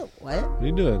What? What are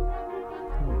you doing?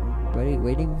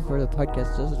 Waiting for the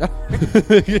podcast to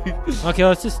start. Okay,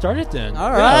 let's just start it then.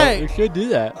 All right. Yeah, we should do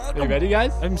that. Are you ready,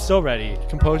 guys? I'm so ready.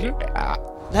 Composure?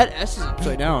 That S is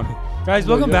upside down. Guys,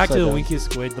 No, welcome you're back to upside the down. Winky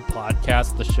Squid, the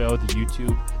podcast, the show, the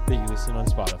YouTube that you listen on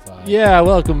Spotify. Yeah,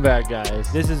 welcome back,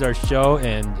 guys. This is our show,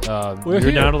 and We're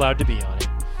you're here. not allowed to be on it.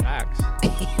 Facts.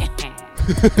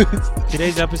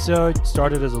 Today's episode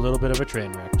started as a little bit of a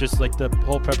train wreck, just like the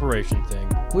whole preparation thing.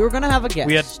 We were going to have a guest.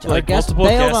 We had Our like guest multiple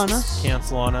bailed guests on us.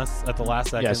 cancel on us at the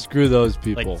last second. Yeah, screw those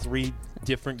people. Like 3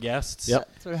 different guests. Yep.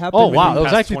 That's what happened. Oh, within wow. the It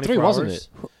was past actually 3, 24 wasn't hours,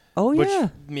 it? Oh, Which yeah.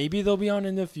 maybe they'll be on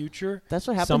in the future. That's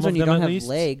what Some happens of when you them don't at have least.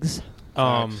 legs.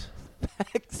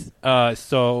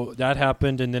 So that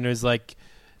happened, and then there's like,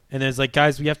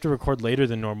 guys, we have to record later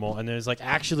than normal, and there's like,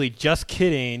 actually, just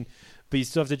kidding, but you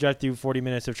still have to drive through 40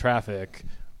 minutes of traffic,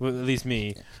 well, at least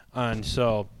me, and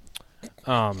so,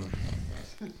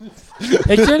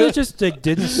 it kind of just like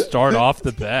didn't start off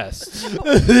the best.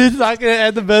 It's not going to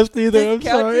end the best either. I'm This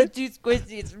couch sorry. is too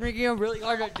squishy. It's making it really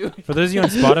hard to do it. For those of you on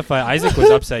Spotify, Isaac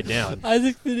was upside down.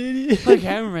 Isaac's an idiot. Okay,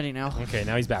 I'm ready now. Okay,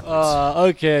 now he's backwards.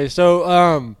 Okay,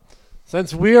 so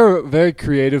since we are very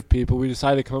creative people, we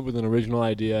decided to come up with an original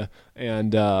idea.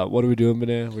 And what are we doing,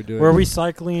 Banana? We're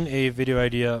recycling a video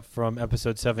idea from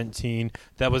episode 17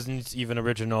 that wasn't even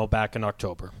original back in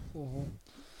October.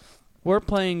 We're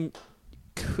playing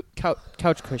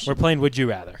couch cushion. We're playing Would You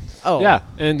Rather. Oh. Yeah,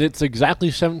 and it's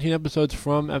exactly 17 episodes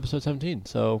from episode 17.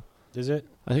 So Is it?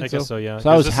 I think guess so. so, yeah. So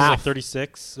that was this half. is like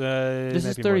 36. This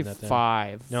is maybe more than that then.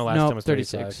 35. No, last time was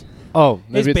 36. Oh, It's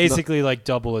maybe basically like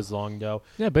double as long, though.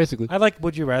 yeah, basically. I like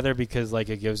Would You Rather because like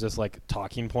it gives us like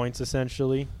talking points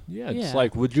essentially. Yeah, it's Yeah.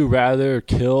 like, would you rather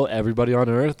kill everybody on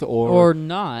Earth Or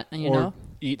not, you or know?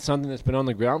 eat something that's been on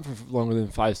the ground for longer than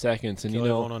 5 seconds? And Kill you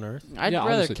know, everyone on Earth. I'd Yeah,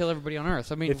 rather honestly. kill everybody on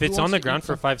Earth. I mean, If who it's on wants the to ground eat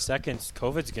for some- 5 seconds,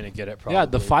 COVID's gonna get it. Probably. yeah,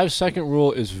 the 5-second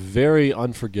rule is very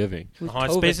unforgiving. with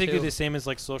It's COVID, basically too. the same as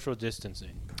like social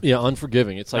distancing. Yeah,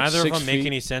 unforgiving. It's like Neither 6 of them make feet.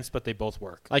 any sense, but they both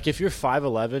work. Like if you're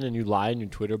 5'11" and you lie in your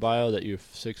Twitter bio that you're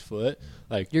 6 foot,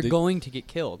 like You're going to get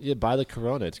killed. yeah, by the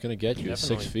corona, it's gonna get you.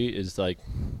 Definitely. 6 feet is like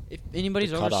If anybody's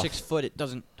The over cutoff. 6 foot, it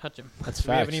doesn't touch him. that's Do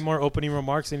we have facts. any more opening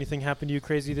remarks? Anything happened to you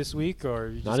crazy this week, or are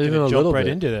you just Not gonna even a jump little right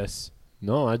bit. into this?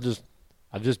 No, I've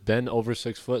just been over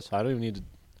 6 foot, so I don't even need to.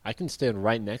 I can stand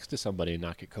right next to somebody and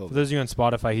not get For COVID. those of you on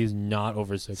Spotify, he's not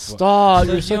over 6 foot. Stop! So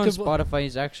You're if you such on a Spotify,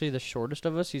 he's actually the shortest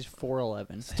of us. He's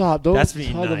 4'11". stop! Don't That's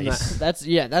being tell them nice. that.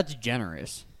 That's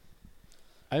generous.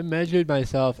 I measured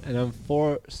myself and I'm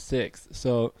 4'6",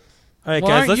 so All right, Well,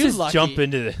 guys, aren't let's you just lucky? jump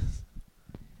into this.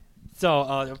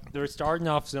 So they're starting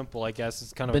off simple, I guess.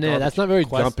 It's kind of Banana, a that's not very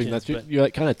questions, jumping. That's but- you're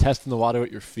like kind of testing the water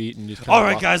with your feet and just. Kinda All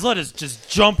right, walk. guys, let us just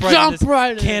jump right Jump in this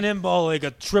right in. cannonball, like a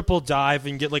triple dive,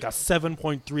 and get like a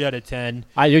 7.3 out of 10.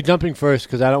 You're jumping first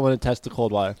because I don't want to test the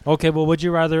cold water. Okay, well, would you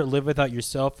rather live without your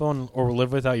cell phone or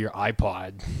live without your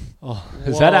iPod? Oh,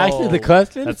 is that actually the Whoa.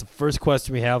 question? That's the first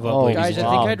question we have up, Oh, ladies Guys, and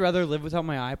I wow. think I'd rather live without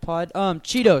my iPod.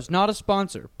 Cheetos, not a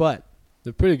sponsor, but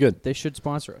They're pretty good. they should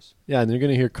sponsor us. Yeah, and you're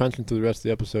gonna hear crunching through the rest of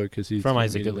the episode because he's from gonna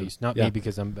Isaac be at the- least, not yeah. me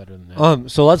because I'm better than that.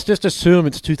 So let's just assume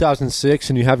it's 2006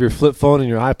 and you have your flip phone and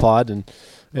your iPod and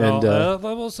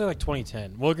We'll say like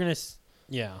 2010. We're gonna,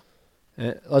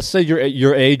 let's say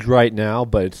your age right now,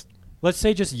 but it's let's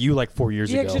say just you like 4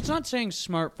 years Yeah, ago. because it's not saying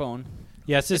smartphone.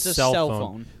 Yeah, it's just It's a cell cell phone.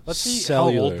 phone. Let's see how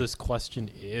Cellular. old this question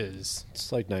is.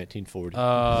 it's like 1940.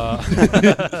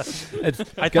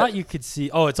 I thought you could see.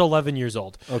 Oh, it's 11 years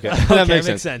old. okay, Okay, that makes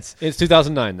sense. sense. It's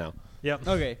 2009 now. Yep.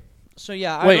 Okay, so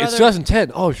yeah, Wait, I'd it's rather,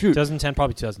 2010. Oh shoot. 2010,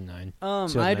 probably 2009.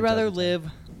 I'd rather 2009.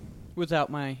 live without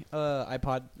my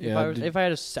iPod Yeah, if I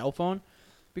had a cell phone,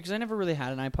 because I never really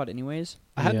had an iPod anyways.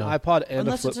 I had Yeah. an iPod and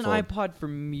Unless a it's flip an phone. iPod for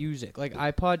music, like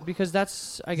iPod, because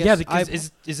that's I guess. Yeah, because iP-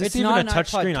 is this it's even not a an iPod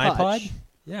touchscreen Touch. iPod?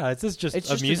 Yeah, it's just It's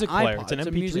a just music an player. iPod. It's an a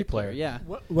MP3 music player. Yeah.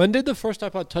 When did the first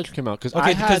iPod Touch come out? Because Okay,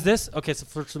 I because had this. Okay, so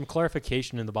for some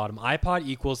clarification in the bottom, iPod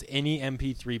equals any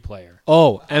MP3 player.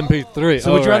 MP3.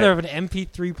 So would you rather have an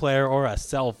MP3 player or a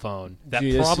cell phone that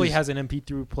Gee, this probably is- has an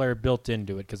MP3 player built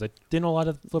into it? Because I didn't know a lot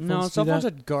of flip No, phones cell do phones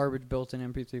that. had garbage built-in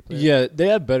MP3 players. Yeah, they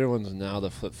had better ones now. The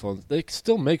flip phones. They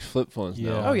still make flip phones Yeah.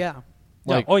 now. Oh yeah.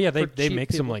 Like, oh yeah, for they cheap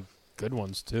make some people. like good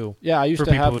ones too. Yeah, I used For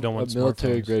to people have who don't want a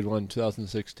military smartphones. grade one,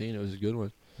 2016. It was a good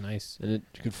one, Nice. and it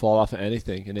could fall off of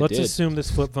anything, and it Let's did. assume this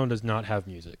flip phone does not have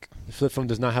music. The flip phone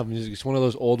does not have music. It's one of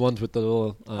those old ones with the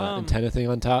little antenna thing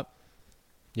on top.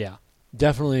 Yeah.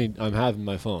 Definitely, I'm having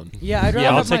my phone. Yeah, I'd rather Yeah,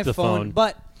 I'll have take my the phone, phone.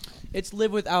 but it's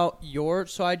live without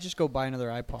yours, so I'd just go buy another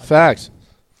iPod. Facts.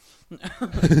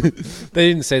 They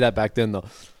didn't say that back then, though.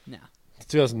 Nah. It's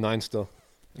 2009 still.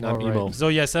 And I'm All right. emo. So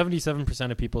yeah,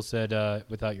 77% of people said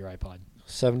without your iPod.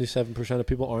 77% of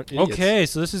people aren't idiots. Okay,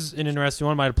 so this is an interesting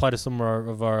one. Might apply to some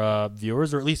of our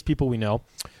viewers, or at least people we know.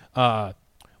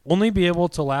 Only be able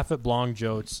to laugh at blonde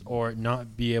jokes or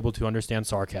not be able to understand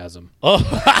sarcasm. What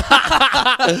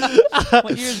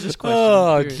year is this question?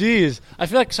 Oh, jeez. I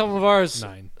feel like some of our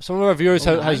 9. viewers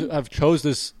Oh, have chose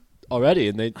this already,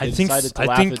 and they decided to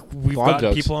laugh at we've blonde got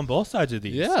jokes. people on both sides of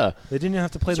these. Yeah. They didn't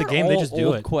have to play These the are game; they all just do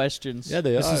old it. questions. Yeah,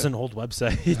 they This are. is an old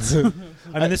website.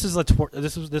 I mean,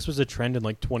 this was a trend in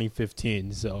like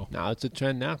 2015. So Now it's a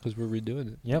trend now because we're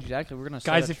redoing it. yep, Exactly. We're gonna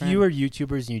guys, set a if trend. you are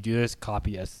YouTubers and you do this,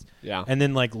 copy us Yeah. and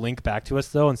then like link back to us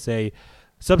though and say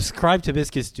subscribe to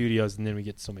Biscuit Studios, and then we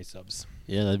get so many subs.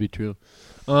 Yeah, that'd be true.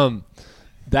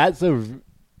 That's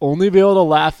only be able to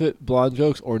laugh at blonde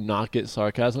jokes or not get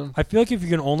sarcasm. I feel like if you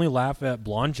can only laugh at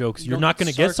blonde jokes, you're don't not going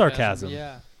to get sarcasm.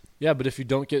 Yeah. Yeah, but if you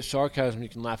don't get sarcasm, you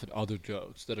can laugh at other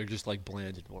jokes that are just like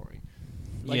bland and boring.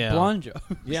 Like Yeah. blonde joke.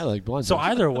 Yeah, like blonde So jokes.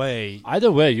 either way,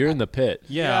 Either way, you're in the pit.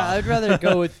 yeah. I'd rather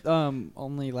go with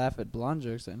only laugh at blonde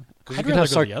jokes then. Because I'd you can rather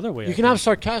have go the other way. you I can have think.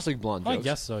 sarcastic blonde I jokes.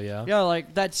 guess so. Yeah. Yeah,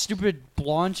 like that stupid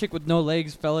blonde chick with no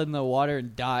legs fell in the water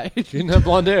and died. She didn't have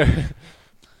blonde hair.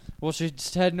 Well, she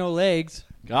just had no legs.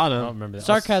 Got I don't him. remember that.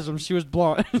 Sarcasm. She was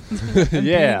blonde. And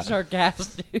Yeah. being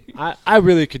sarcastic. I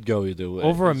really could go either way.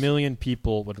 Over 1 million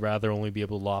people would rather only be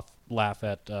able to laugh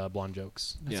at blonde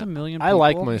jokes. That's Yeah. 1 million. I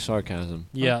like people. my sarcasm.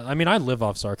 Yeah, I mean, I live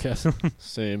off sarcasm.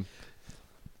 Same.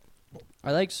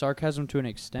 I like sarcasm to an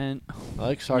extent. I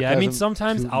like sarcasm. Yeah, I mean,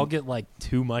 sometimes too- I'll get like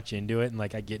too much into it, and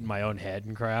like I get in my own head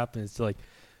and crap, and it's like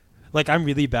I'm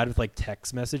really bad with like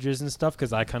text messages and stuff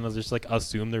because I kind of just like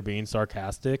assume they're being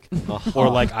sarcastic, or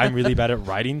like I'm really bad at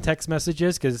writing text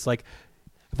messages because it's like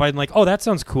if I'm like, oh, that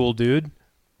sounds cool, dude.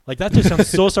 Like that just sounds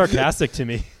so sarcastic to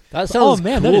me. That sounds oh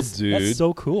man, cool, that's dude.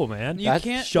 so cool, man. You That's-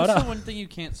 can't. shut what's up. the one thing you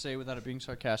can't say without it being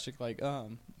sarcastic? Like,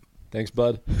 Thanks,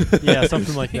 bud. Yeah,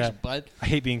 something like thanks, that. bud, I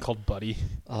hate being called buddy,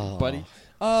 Oh. buddy.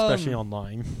 especially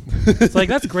online. It's like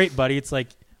that's great, buddy. It's like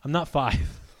I'm not 5.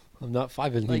 I'm not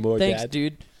 5 like, anymore, thanks, Dad.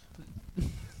 dude.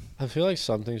 I feel like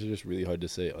some things are just really hard to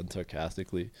say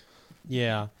unsarcastically.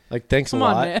 Yeah, Like, thanks Come a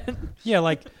on, lot. man. yeah,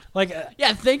 like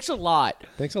Yeah, thanks a lot.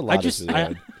 Thanks a lot. is just- really I-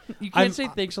 hard. You can't I'm- say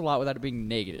thanks a lot without it being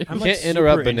negative. I'm You like can't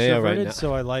interrupt super Benea right introverted, now.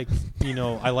 so I like,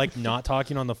 I like not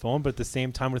talking on the phone, but at the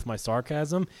same time with my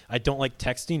sarcasm, I don't like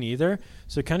texting either.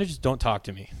 So kind of just don't talk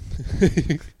to me.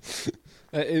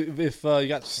 If you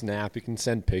got Snap, you can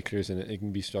send pictures and it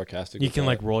can be sarcastic. You with can that.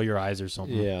 like roll your eyes or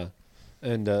something. Yeah.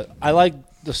 And I like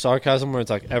the sarcasm where it's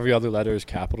like every other letter is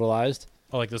capitalized.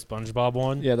 Oh, like the SpongeBob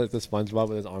one. Yeah, like the SpongeBob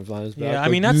with his arms behind his back. Yeah, I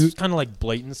Like, mean that's kind of like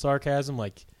blatant sarcasm.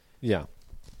 Like, yeah.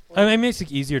 I mean, it makes it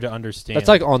easier to understand. That's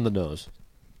like on the nose.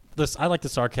 I like the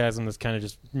sarcasm that's kind of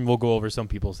just will go over some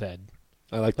people's head.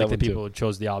 I like Like that the one people too. who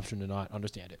chose the option to not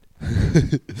understand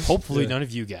it. Hopefully, Yeah. none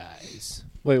of you guys.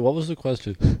 Wait, what was the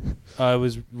question?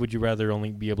 Would you rather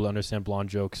only be able to understand blonde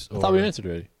jokes? Or, I thought we answered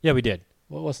already. Yeah, we did.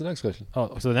 What's the next question?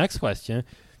 Oh, so the next question.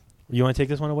 You want to take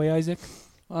this one away, Isaac?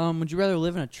 Would you rather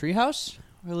live in a treehouse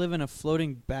or live in a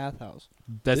floating bathhouse?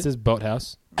 That says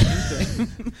boathouse.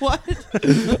 What?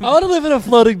 I want to live in a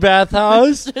floating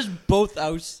bathhouse. It says both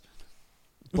house.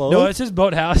 No, it says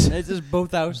boathouse. It says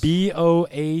both house.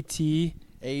 BOATHOUSE.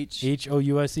 H.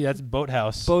 That's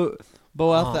boathouse.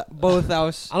 Both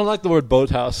house. I don't like the word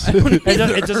boathouse.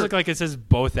 It does look like it says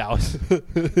both house.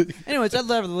 Anyways, I'd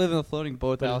rather live in a floating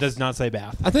both But it house. does not say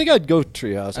bath. I think I'd go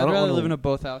treehouse. I I'd don't rather wanna live in a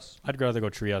both house. I'd rather go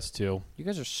treehouse too. You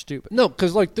guys are stupid. No,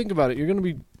 because like think about it. You're gonna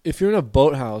be if you're in a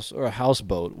boathouse or a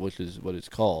houseboat, which is what it's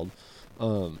called.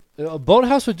 A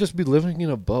boathouse would just be living in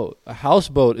a boat. A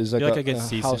houseboat is like, I feel like a, I get a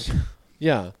seasick. house.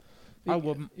 Yeah, I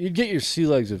wouldn't. You'd get your sea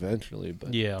legs eventually,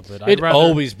 but Yeah, but it'd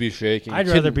always be shaking. I'd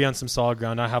You rather couldn't- be on some solid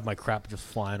ground, not have my crap just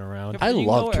flying around. I You can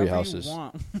love go wherever tree you houses.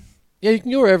 want. Yeah, you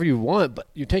can go wherever you want, but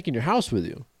you're taking your house with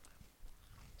you.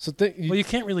 So Well, you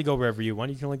can't really go wherever you want.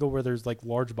 You can only go where there's like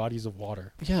large bodies of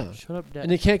water. yeah, Shut up, Dad.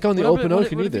 and you can't go in the What if open it- what if-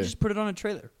 ocean what if you either. just put it on a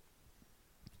trailer?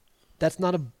 That's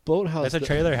not a boathouse. That's a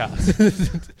trailer house.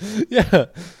 Yeah,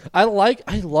 I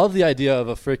love the idea of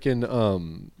a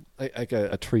freaking like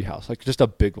a tree house, like just a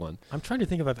big one. I'm trying to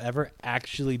think if I've ever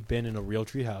actually been in a real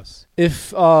tree house.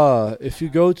 If you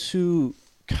go to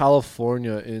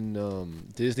California in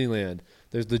Disneyland,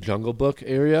 there's the Jungle Book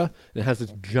area, and it has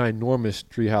this ginormous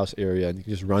treehouse area, and you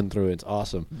can just run through it. It's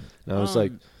awesome. And I was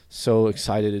like so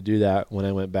excited to do that when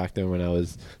I went back there when I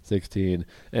was 16,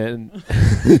 and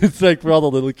it's like for all the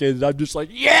little kids, I'm just like,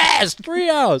 yes,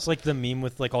 treehouse. It's like the meme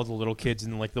with like all the little kids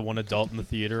and like the one adult in the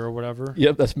theater or whatever.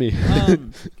 Yep, that's me.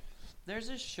 There's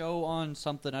this show on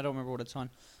something, I don't remember what it's on,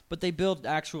 but they build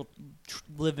actual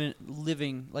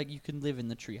living, like you can live in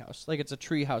the treehouse. Like it's a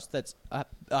treehouse that's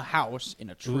a house in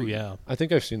a tree. Ooh, yeah. I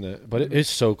think I've seen that, but it is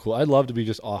so cool. I'd love to be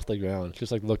just off the ground,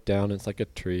 just like look down, and it's like a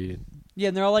tree. Yeah,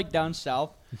 and they're all like down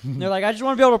south. And they're like, I just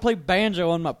want to be able to play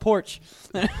banjo on my porch.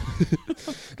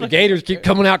 The gators keep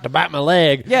coming out to bite my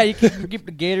leg. Yeah, you keep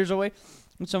the gators away.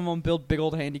 And some of them build big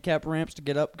old handicap ramps to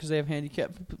get up because they have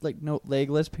handicap, like no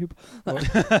legless people.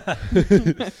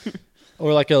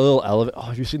 Or like a little elevator. Oh,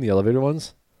 have you seen the elevator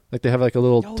ones? Like they have like a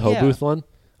little tow yeah. booth one.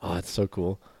 Oh, it's so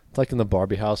cool. It's like in the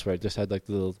Barbie house where I just had like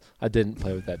the little. I didn't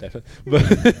play with that, definitely. But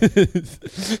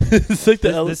it's like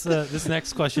This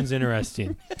next question's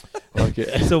interesting.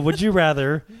 Okay. So, would you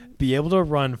rather be able to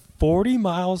run 40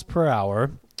 miles per hour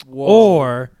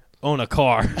or own a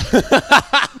car?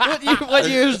 What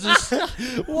year is this?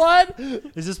 What?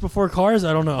 Is this before cars?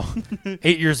 I don't know.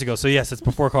 8 years ago. So, yes, it's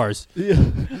before cars. Yeah.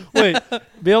 Wait,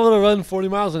 be able to run 40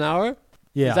 miles an hour?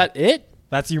 Yeah. Is that it?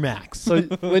 That's your max. So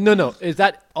wait, no. Is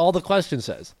that all the question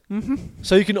says? Mm-hmm.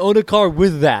 So you can own a car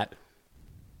with that.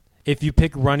 If you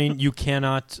pick running, you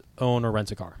cannot own or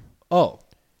rent a car. Oh,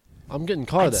 I'm getting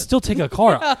car I'd then. still take a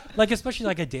car. Like, especially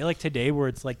like a day like today where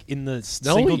it's like in the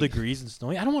Snowy. single degrees and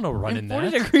snowy. I don't want to run in 40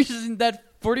 that. degrees isn't that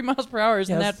 40 miles per hour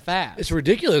isn't Yes. that fast. It's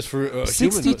ridiculous for humans.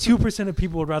 62% of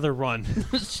people would rather run.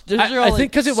 I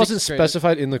think because it wasn't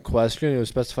specified in the question, it was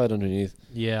specified underneath.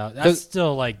 Yeah, that's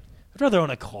still like, I'd rather own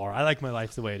a car. I like my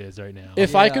life the way it is right now.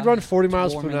 If I Yeah. could run 40 It's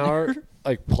miles warm per in hour, there.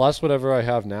 like plus whatever I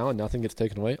have now, and nothing gets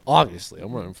taken away, obviously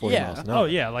I'm running 40 miles an hour. Oh,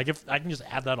 yeah. Like, if I can just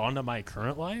add that onto my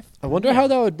current life. I wonder how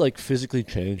that would like physically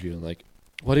change you, and like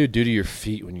what do you do to your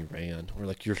feet when you ran, or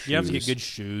like your shoes? You have to get good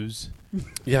shoes.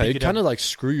 Yeah, You it could kind of like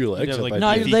screw your legs have, up. like, I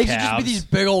No, think. your legs would just be calves. these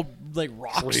big old like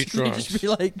rocks. Cleat You'd trunks. just be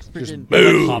like freaking.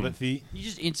 Like Hobbit feet. You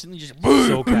just instantly just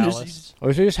So callous. I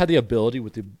wish I just had the ability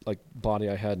with the like body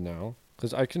I had now,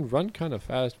 because I can run kind of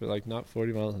fast, but like not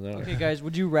 40 miles an hour. Okay, guys,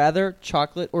 would you rather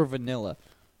chocolate or vanilla?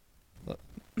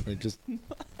 Like, just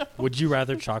Would you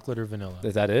rather chocolate or vanilla?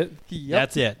 is that it?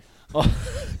 That's it.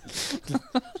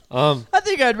 I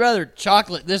think I'd rather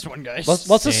chocolate this one, guys. Let's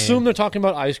Same. assume they're talking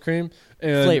about ice cream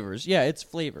and Flavors. Yeah, it's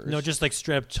flavors. No, just like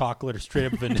straight up chocolate or straight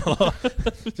up vanilla.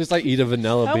 just like eat a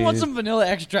vanilla I bean. want some vanilla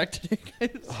extract today, guys.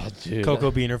 Oh, dude.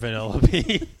 Cocoa bean or vanilla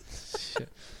bean.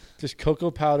 Just cocoa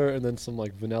powder and then some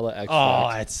like vanilla extract. Oh,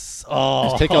 it's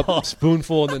Just take a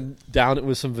spoonful and then down it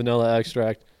with some vanilla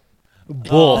extract.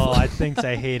 Oh, I think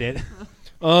I hate it.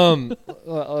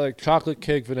 Like chocolate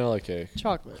cake, vanilla cake.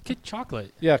 Chocolate. Get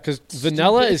chocolate. Yeah, because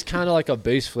vanilla is kind of like a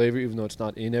base flavor, even though it's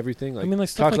not in everything. Like, I mean, like,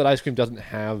 stuff chocolate ice cream doesn't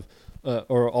have,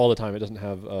 or all the time it doesn't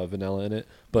have vanilla in it.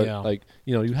 But Yeah. like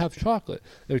you have chocolate.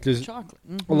 There's Chocolate.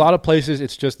 a lot of places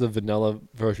it's just the vanilla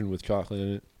version with chocolate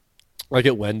in it. Like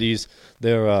at Wendy's,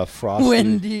 they're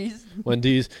frosty.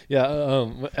 Wendy's, yeah.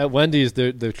 At Wendy's,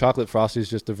 their chocolate frosty is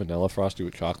just the vanilla frosty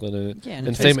with chocolate in it. Yeah, and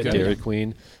it same tastes at good. Dairy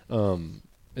Queen.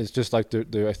 It's just like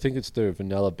their I think it's their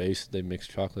vanilla base that they mix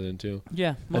chocolate into.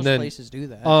 Yeah, most then, places do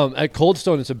that. At Cold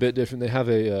Stone, it's a bit different. They have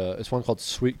it's one called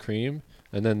Sweet Cream,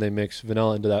 and then they mix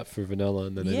vanilla into that for vanilla,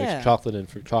 and then they Yeah. mix chocolate in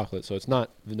for chocolate. So it's not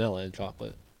vanilla and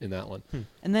chocolate in that one.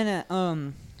 And then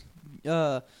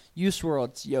at Use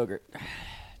World, it's yogurt.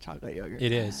 Chocolate yogurt.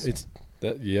 It is. It's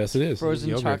yes, it is. Frozen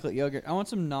yogurt. chocolate yogurt. I want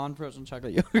some non-frozen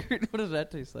chocolate yogurt. What does that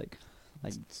taste like?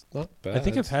 Like It's not bad. I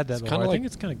think I've had that It's before. kinda I like think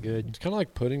it's kind of good. it's kind of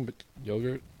like pudding, but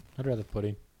yogurt. I'd rather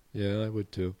pudding. Yeah, I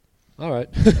would too. All right.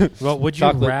 Well, would you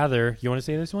Chocolate. rather? You want to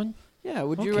say this one? yeah.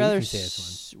 Would you Okay, rather? you can say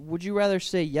this Would you rather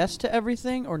say yes to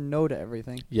everything or no to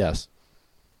everything? Yes.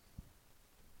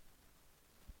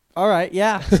 All right.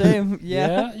 Yeah. Same.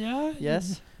 Yeah. Yeah.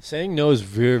 Yes. Saying no is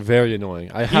very, very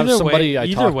annoying. I have Either somebody I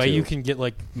either talk way, to. you can get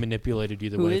like manipulated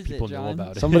either Who way is if it, people know John?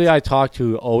 about it. Somebody I talk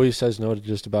to always says no to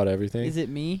just about everything. Is it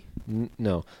me?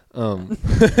 No. John.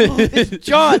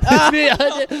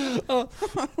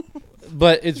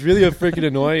 But it's really a freaking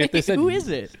annoying. If they said Who is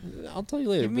it? I'll tell you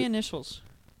later. Give me but- initials.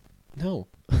 no.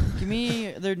 Give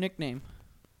me their nickname.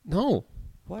 No.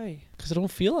 Why? Because I don't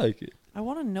feel like it. I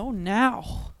want to know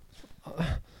now.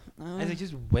 I think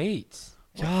just wait.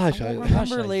 Gosh, I I, will Gosh,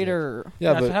 remember I later.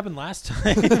 yeah, That's what but happened last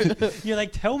time. You're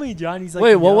like, tell me, John. He's like,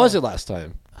 wait, what no. was it last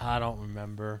time? I don't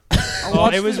remember. I Oh,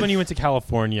 watched it was it- when you went to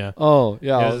California. Oh,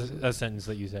 yeah. Yeah, a sentence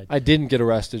that you said. I didn't get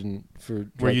arrested for Where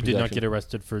drug you did not possession. get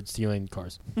arrested for stealing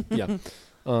cars. Yeah.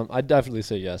 I'd definitely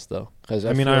say yes though, because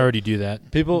I mean, I already do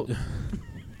that. people,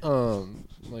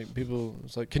 like people,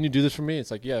 it's like, can you do this for me? It's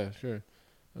like, yeah, sure,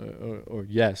 or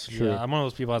yes, sure. Yeah, I'm one of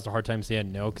those people who has a hard time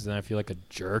saying no because then I feel like a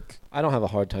jerk. I don't have a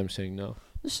hard time saying no.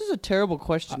 This is a terrible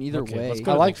question either Okay, way. let's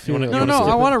go I to like the- you wanna- feeling. No, you no, wanna I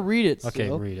skip want to read it. Okay,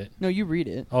 still. read it. No, you read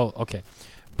it. Oh, okay.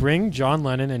 bring John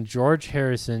Lennon and George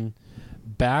Harrison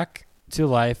back to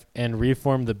life and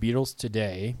reform the Beatles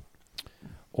today,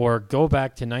 or go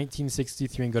back to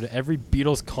 1963 and go to every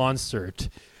Beatles concert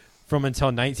from until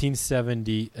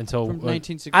 1970 until From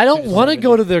 1962 I don't to want to 70.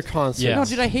 go to their concert. Yeah. No,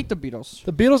 dude, I hate the Beatles.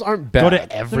 The Beatles aren't bad. go to They're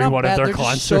every not one bad, of their they're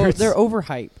just so- concerts. they're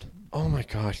overhyped. Oh my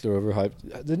gosh, they're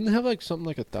overhyped. Didn't they have like something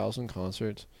like 1,000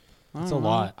 concerts? It's a I don't know.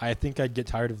 lot. I think I'd get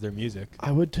tired of their music.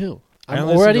 I would too. I I'm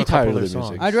only listen already to a couple tired of of their their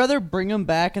music. songs. I'd rather bring them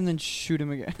back and then shoot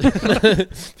them again.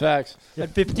 Facts.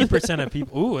 At 50% of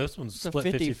people. Ooh, this one's It's a split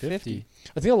 50-50. 50-50.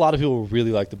 I think a lot of people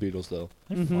really like the Beatles though.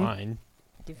 They're Mhm. fine.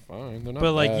 They're fine. They're not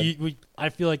But like bad. I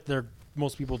feel like they're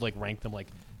most people like rank them like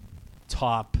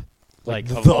top Like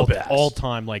like, the of best. all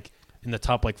time like in the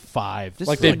top like 5. This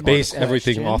like is they a good base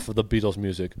everything question. off of the Beatles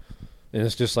music, and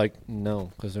it's just like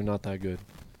no, because they're not that good.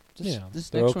 This, Yeah. this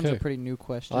They're next one's a okay. pretty new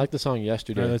question. I like the song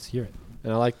Yesterday, Let's hear it.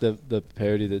 and I like the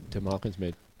parody that Tim Hawkins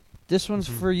made. This one's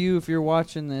Mhm. for you if you're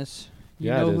watching this. You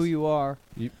Yeah, know it who is. you are.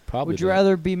 You probably Would you don't.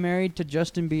 rather be married to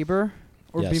Justin Bieber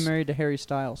or be Yes. married to Harry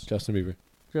Styles? Justin Bieber?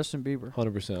 Justin Bieber.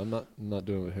 100%. I'm not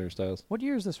doing it with hairstyles. What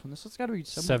year is this one? This has got to be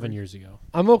 7 years ago.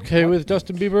 I'm okay with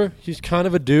Justin Bieber. He's kind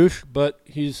of a douche, but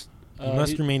he's You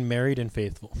must remain married and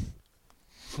faithful.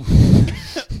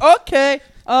 Okay.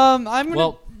 I'm gonna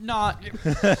Well- not.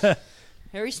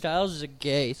 Harry Styles is a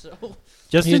gay, so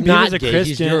Justin he's Bieber's not a gay. Christian.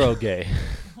 He's Euro gay.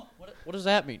 what does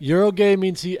that mean? Euro gay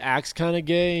means he acts kind of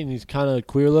gay and he's kind of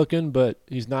queer looking, but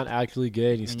he's not actually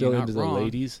gay and he's And still you're not into the wrong.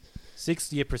 ladies.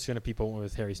 68% of people went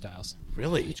with Harry Styles.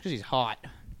 Really? It's because he's hot.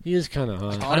 He is kind of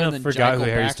hot. Hotter I than forgot who Jackal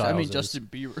Harry Baxter. I mean Styles is. Justin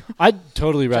Bieber. I'd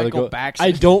totally rather Jackal go. Baxter.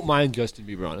 I don't mind Justin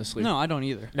Bieber, honestly. No, I don't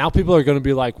either. Now people are going to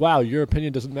be like, wow, your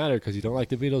opinion doesn't matter because you don't like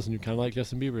the Beatles and you kind of like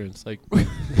Justin Bieber. And it's like,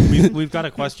 We've got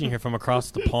a question here from across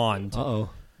the pond. uh-oh.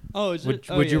 Oh, is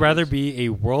Would you rather be a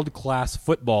world-class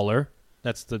footballer,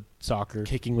 that's the soccer,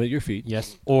 Kicking with your feet.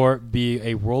 yes, or be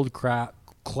a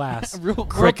world-class real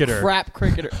cricketer? crap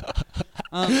cricketer?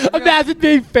 Imagine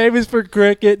being famous for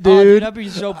cricket, Oh, dude, dude. that'd be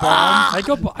so bomb.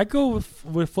 I go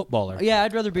with footballer. Yeah,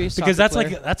 I'd rather be a soccer Because that's player.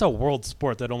 like that's a world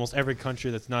sport that almost every country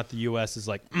that's not the U.S. is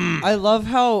like. I love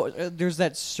how there's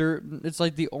that certain. It's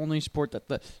like the only sport that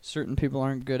the certain people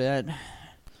aren't good at.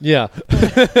 Yeah.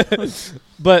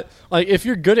 But, like, if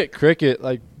you're good at cricket,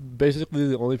 like, basically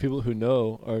the only people who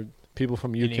know are people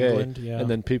from In UK England, yeah. and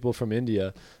then people from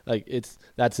India. Like,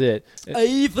 that's it.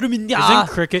 Isn't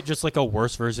cricket just like a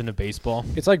worse version of baseball?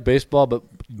 It's like baseball, but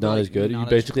not Like, as good. not You as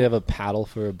basically have a paddle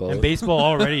for a boat. And baseball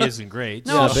already isn't great.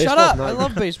 No, Yeah, shut baseball's up! not I good.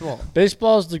 love baseball.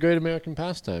 Baseball is the great American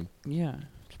pastime. Yeah,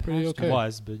 It's pretty It okay.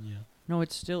 was, but yeah. no,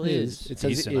 it still It is. It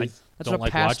says Decent. it I is. That's don't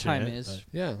what like watching pastime it, is.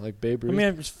 Yeah, like Babe Ruth. I mean,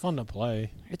 it's fun to play.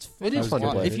 It's It is fun to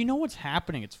watch. play. If you know what's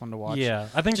happening, it's fun to watch. Yeah,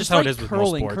 I think Just that's how like it is with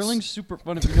curling. most sports. Curling's super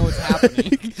fun if you know what's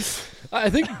happening.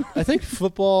 I think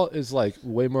football is like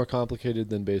way more complicated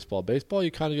than baseball. Baseball,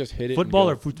 you kind of just hit it. Football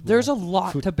and or go. football? There's a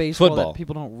lot to baseball football. that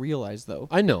people don't realize, though.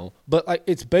 I know, but like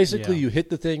it's basically Yeah. you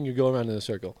hit the thing, you go around in a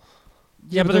circle.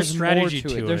 Yeah, but there's more strategy to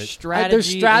to it. it. There's strategy. There's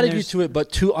strategy and to it,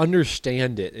 but to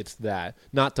understand it, it's that,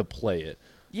 not to play it.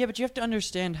 Yeah, but you have to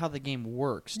understand how the game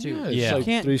works too. Yeah, it's Yeah. like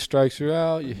Can't- 3 strikes you're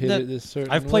out. You hit That- it this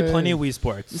certain I've played way. plenty of Wii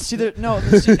Sports. See,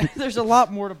 there's a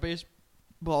lot more to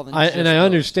baseball than I just those.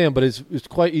 understand, but it's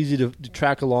quite easy to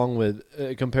track along with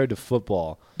compared to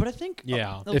football. But I think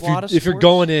Yeah. a If lot of you're sports-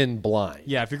 going in blind,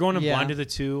 Yeah, if you're going to Yeah. blind to the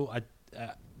two,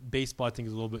 baseball I think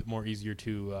is a little bit more easier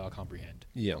to comprehend.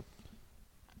 yeah,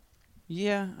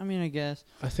 Yeah, I mean, I guess.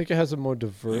 I think it has a more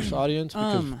diverse audience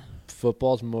because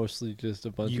football's mostly just a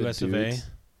bunch US of of A. dudes.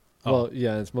 Oh. Well,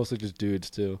 yeah, it's mostly just dudes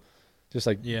too, just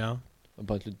like Yeah. a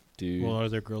bunch of dudes. Well, are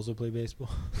there girls that play baseball?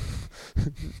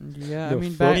 Yeah, No, I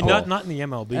mean, I back mean, not in the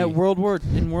MLB. at World War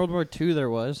II there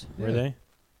was. Were Yeah. they?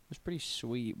 It was pretty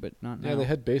sweet, but not Yeah, now. they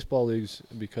had baseball leagues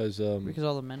because all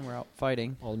the men were out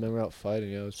fighting. all the men were out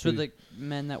fighting. Yeah, it was So pretty- the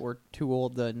men that were too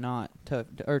old to not to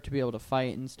or to be able to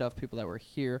fight and stuff, people that were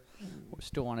here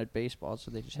still wanted baseball, so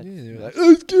they just had. yeah, they were like,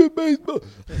 let's do baseball.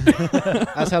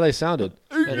 That's how they sounded.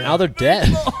 And now they're dead.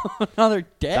 Now they're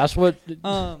dead. That's what.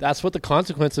 Um, That's what the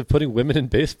consequence of putting women in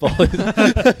baseball is.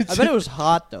 I bet it was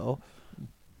hot though.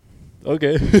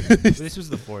 Okay. This was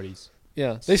the 40s.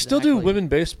 Yeah, they still do Exactly. women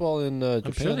baseball in I'm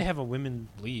Japan. sure they have a women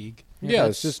league. Yeah, that's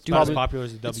it's just stupid. Not as probably popular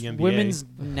as the It's WNBA. women's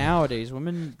nowadays.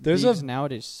 Women There's leagues a-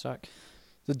 nowadays suck.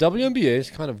 the WNBA is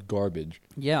kind of garbage.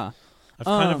 Yeah, I've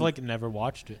kind of um, like never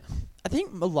watched it. I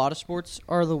think a lot of sports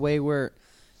are the way where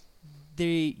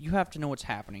you have to know what's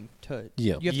happening to.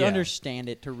 Yeah. You have to Yeah. understand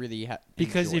it to really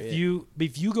Because enjoy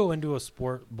if you go into a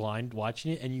sport blind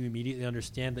watching it and you immediately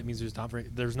understand, that means there's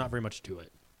not very much to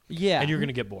it, yeah, and you're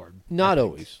gonna get bored. Not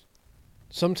always.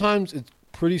 Sometimes it's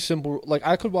pretty simple. Like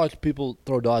I could watch people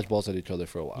throw dodgeballs at each other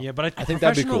for a while. Yeah, but I think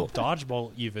that'd be professional cool.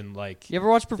 dodgeball even like You ever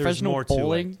watch there's professional more to it.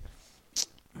 bowling?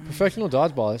 Professional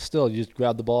dodgeball, it's still you just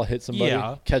grab the ball, hit somebody,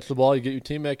 Yeah. catch the ball, you get your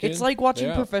team back in. It's like watching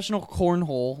Yeah. professional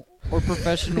cornhole or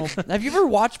professional. Have you ever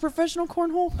watched professional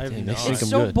cornhole? I have Dang, no they think It's I'm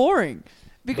so good. boring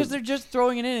because they're just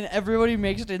throwing it in and everybody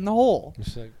makes it in the hole.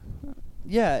 It's like-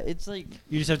 Yeah, it's like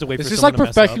You just have to wait It's for just someone like to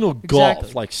mess up. professional golf.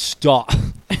 Exactly. Like stop.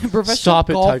 professional Stop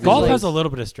it, golf. Tiger is Golf Woods. like- has a little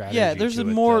bit of strategy. yeah, there's to a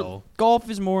it, more though. golf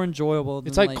is more enjoyable. Than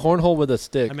It's like cornhole with a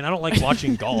stick. I mean, I don't like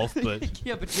watching golf, but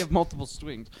yeah, but you have multiple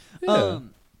swings. Yeah.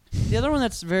 The other one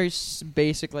that's very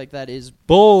basic like that is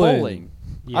Bowling. bowling.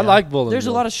 yeah. I like bowling. There's a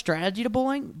though. lot of strategy to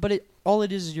bowling, but all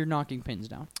it is you're knocking pins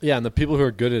down. Yeah, and the people who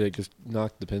are good at it just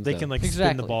knock the pins They down. can like spin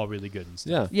Exactly. the ball really good and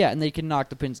stuff. yeah. Yeah, and they can knock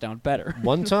the pins down better.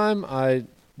 One time I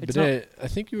It's I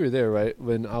think you were there, right?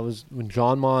 When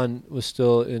John Mon was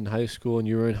still in high school and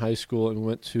you were in high school and we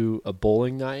went to a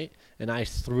bowling night and I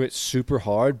threw it super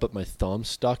hard but my thumb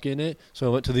stuck in it. So I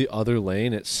went to the other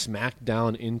lane, it smacked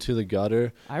down into the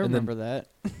gutter. I and then- remember that.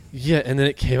 Yeah, and then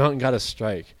it came out and got a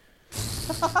strike.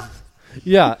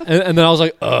 Yeah, and then I was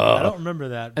like, I ugh. don't remember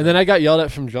that. And then I got yelled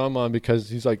at from John Mon because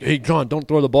he's like, "Hey, John, don't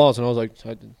throw the balls." And I was like,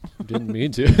 "I didn't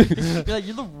mean to." You're like,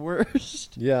 you're the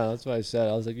worst. Yeah, that's what I said.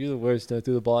 I was like, "You're the worst." And I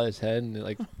threw the ball at his head, and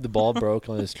like the ball broke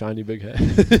on his shiny big head.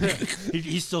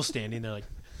 He's still standing there like,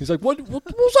 He's like, "What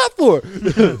was that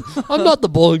for?" I'm not the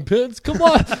bowling pins. Come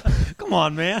on. come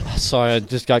on, man. Sorry, I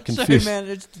just got Sorry, confused. man.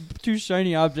 It's two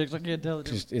shiny objects. I can't tell.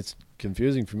 It's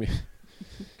confusing for me.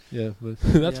 Yeah, but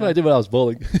that's what Yeah. I did when I was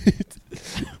bowling.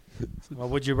 Well,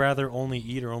 would you rather only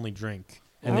eat or only drink?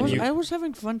 And then you. I was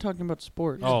having fun talking about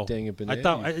sports. Oh, Dang it, I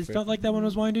thought it felt like that one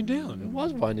was winding it down.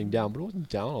 was winding down, but it wasn't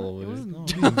down all the It way. wasn't, No.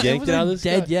 You yanked it it wasn't out of this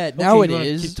dead guy? yet. Okay, Now you it wanna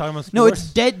is. Keep talking about No, it's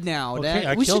sports? dead now. Okay, Dad.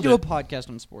 I We should killed do a it. podcast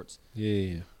on sports.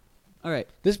 Yeah. All right.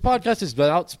 This podcast is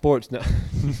about sports now.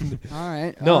 All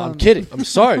right. No, I'm kidding. I'm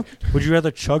sorry. Would you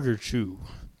rather chug or chew?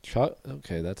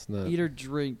 Okay, that's not. Eat or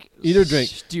drink. Eat or drink.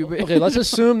 Stupid. Okay, let's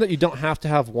assume that you don't have to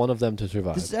have one of them to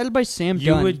survive. This is added by Sam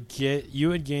You Dunn. would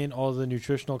gain all the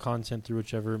nutritional content through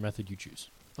whichever method you choose.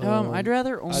 I'd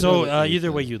rather only. So rather eat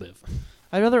either way then. you live.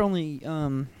 I'd rather only.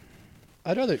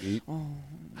 I'd rather eat Oh.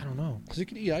 I don't know. because you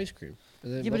can eat ice cream.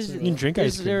 And then Yeah, but what's is, it- You can drink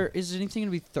ice is cream. there is anything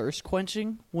gonna be thirst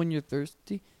quenching when you're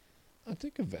thirsty? I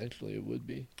think eventually it would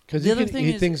be because The you other can thing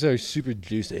eat is- things that are super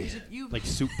juicy, You Like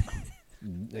soup.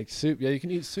 like soup. Yeah, you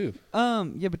can eat soup.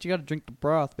 yeah, but you gotta drink the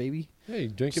broth, baby. Yeah, you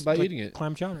drink it by Like eating it.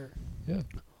 Clam chowder. Yeah,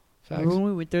 facts. Remember when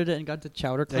we went there and got the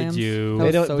chowder They clams? do. That They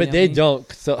was don't, so but they yummy.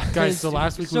 don't. So Guys, so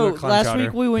last week we So went clam last chowder.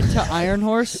 week we went to Iron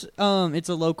Horse. It's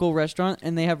a local restaurant,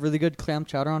 and they have really good clam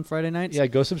chowder on Friday nights. yeah,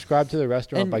 go subscribe to the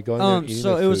restaurant And, by going there and eating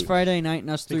so their it was food. Friday night, and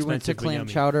us three went to Expensive but clam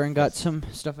yummy. chowder and got some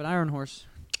stuff at Iron Horse.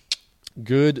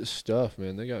 Good stuff,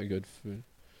 man. They got good food.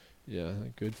 Yeah,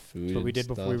 good food. That's what we and did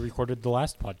before we stuff. recorded the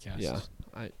last podcast. Yeah,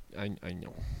 I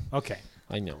know. Okay.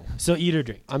 I know. So eat or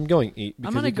drink. I'm going eat.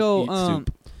 I'm because gonna you can go. eat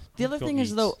soup. The other Go thing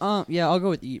is eat. though, yeah, I'll go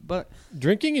with eat, but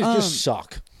Drinking is just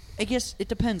suck. I guess it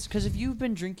depends because if you've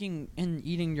been drinking and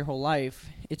eating your whole life,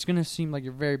 it's gonna seem like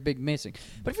you're very big missing.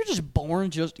 But if you're just born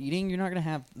just eating, you're not gonna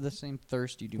have the same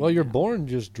thirst you do. Well, you're now. born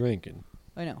just drinking,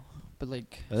 I know, but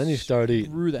like, and then you start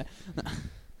eating. through that.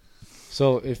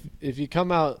 So if you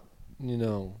come out,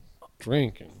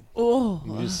 drinking, Oh,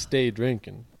 you just stay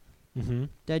drinking. Mm-hmm.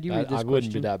 Dad, you read this I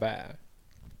wouldn't be question. that bad.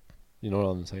 You know what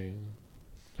I'm saying?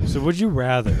 So would you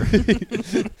rather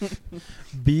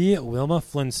be Wilma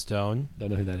Flintstone Don't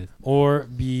know who that is. or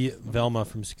be Velma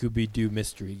from Scooby Doo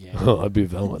Mystery Gang? Oh, I'd be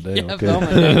Velma. Damn, Yeah, okay.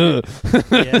 Velma,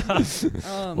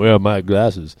 Yeah. Where are my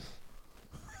glasses?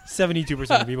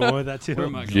 72% of people want that too. Where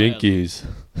am I- Jinkies.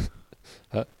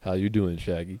 How you doing,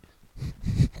 Shaggy?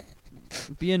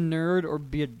 Be a nerd or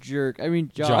be a jerk. I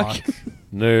mean, jock.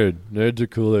 Nerd. Nerds are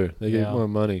cooler. They Yeah. get more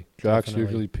money. Jocks Definitely.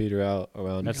 usually peter out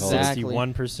around That's college. Exactly.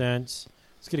 61%.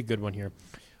 Let's get a good one here.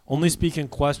 Only speak in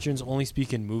questions, only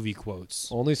speak in movie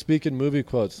quotes. Only speak in movie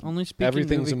quotes. Only speaking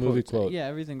Everything's a movie quotes. quote. Yeah,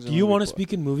 everything's. Do you want to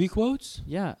speak in movie quotes?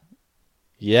 Yeah,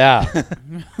 Yeah.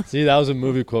 See, that was a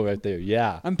movie quote right there.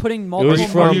 Yeah. I'm putting was multiple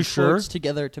from- Are movie you sure? quotes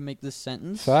together to make this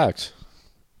sentence. Facts.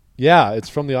 Yeah, it's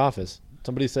from The Office.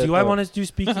 Somebody said. Do I want to do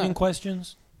speaking in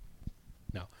questions?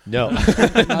 No. No,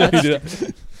 that's You do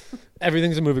that.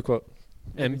 Everything's a movie quote.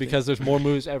 And because there's more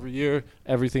movies every year,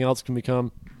 everything else can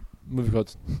become movie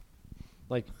quotes.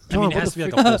 Like, I mean, John, it what has the to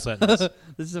be frick- like a full sentence.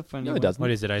 This is a funny No, one. it doesn't.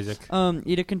 What is it, Isaac?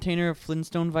 Eat a container of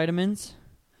Flintstone vitamins,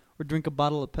 or drink a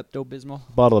bottle of Pepto-Bismol.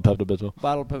 Bottle of Pepto-Bismol.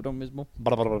 Bottle of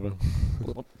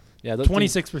Pepto-Bismol. Yeah, those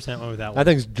 26% went with that I one.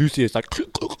 think it's juicy. It's like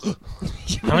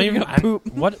I don't even.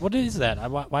 What is that?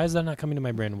 Why is that not coming to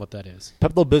my brain? What that is?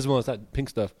 Pepto-Bismol is that pink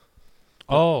stuff.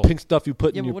 Oh, pink stuff you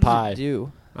put Yeah, in but your what pie. does it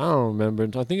do? I don't remember.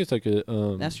 I think it's like a.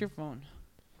 That's your phone.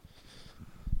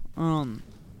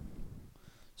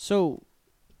 So,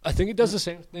 I think it does the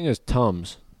same thing as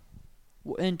Tums.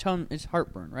 and it's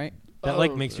heartburn, right? that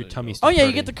like makes your tummy. Oh start yeah,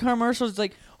 you get the hurting. commercials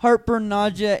like heartburn,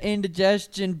 nausea,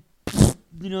 indigestion.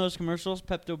 You know those commercials,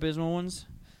 Pepto Bismol ones.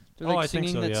 They're like I think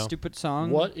singing so, that yeah. stupid song.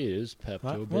 What is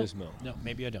Pepto What? Bismol? No,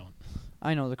 maybe I don't.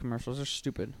 I know the commercials. They're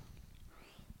stupid.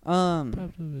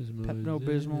 Pepto-Bismol.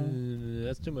 Pepto-Bismol.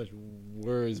 That's too much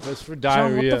words, but it's for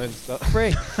diarrhea the and stuff.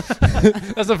 Frick.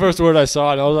 That's the first word I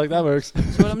saw, and I was like, that works. So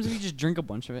what happens if you just drink a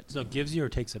bunch of it? So it gives you or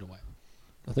takes it away.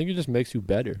 I think it just makes you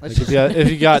better. Let's Like if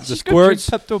you got the squirts,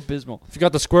 Pepto Bismol. if you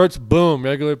got the squirts, boom,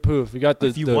 regular poo. If you got the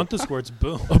If you want the squirts,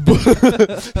 boom.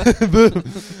 boom.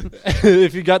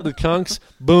 If you got the chunks,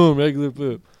 boom, regular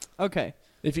poo. Okay.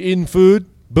 If you're eating food,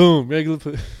 boom, regular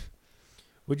poo.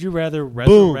 Would you rather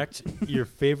resurrect your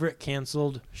favorite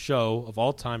canceled show of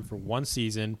all time for one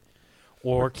season,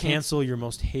 or cancel your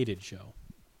most hated show?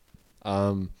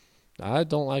 I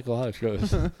don't like a lot of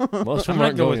shows. Most of I'm them gonna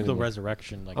aren't go going with the anymore.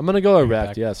 resurrection. Like, I'm gonna go bring it erect.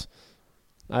 back. Yes,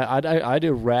 I'd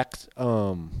erect.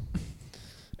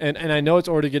 And I know it's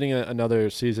already getting another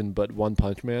season, but One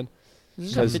Punch Man, This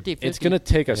is because a 50-50. it's gonna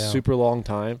take a Yeah. super long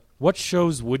time. What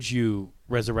shows would you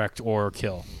resurrect or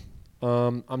kill?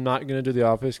 I'm not gonna do The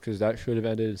Office because that should have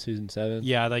ended in season 7.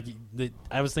 Yeah, like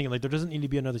I was thinking, like there doesn't need to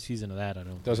be another season of that. I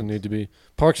don't. Doesn't need to be.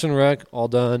 Parks and Rec, all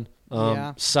done.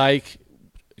 Yeah. Psych,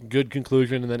 good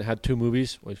conclusion, and then it had 2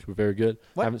 movies, which were very good.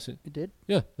 What? I haven't seen. It did?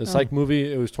 Yeah, the Psych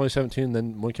movie. It was 2017.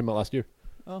 Then one came out last year.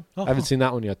 Oh. Oh, I haven't seen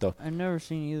that one yet though. I've never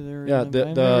seen either. Yeah, of them.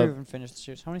 I've never even finished the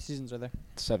series. How many seasons are there?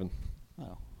 7.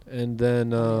 Oh. And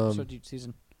then How many episodes each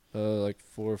season? like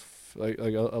 4, like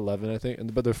 11, I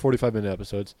think. But they're 45-minute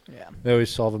episodes. Yeah. They always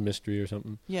solve a mystery or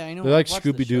something. Yeah, I know. They're like I've watched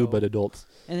the Scooby Doo, show. but adults.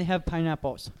 And they have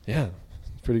pineapples. Yeah,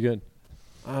 it's pretty good.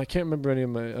 I can't remember any of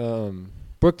my.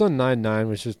 Brooklyn Nine-Nine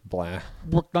was just blah.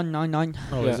 Brooklyn Nine-Nine.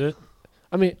 Oh, Yeah. is it?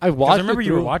 I mean, I 'Cause watched. I remember it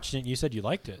you were through. watching it. And you said you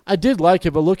liked it. I did like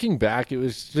it, but looking back, it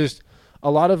was just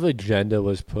a lot of agenda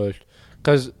was pushed.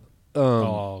 Because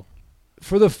Oh,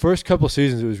 for the first couple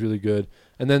seasons, it was really good,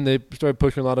 and then they started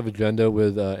pushing a lot of agenda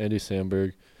with Andy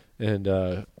Samberg,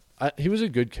 and he was a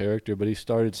good character, but he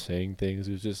started saying things.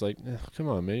 It was just like, come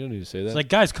on, man, you don't need to say that. it's like,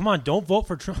 guys, come on, don't vote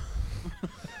for Trump.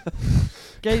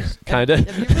 Guys, Kinda.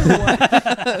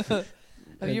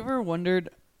 Have you ever wondered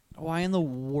why in the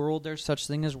world there's such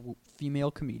thing as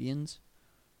female comedians?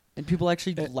 And people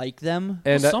actually like them?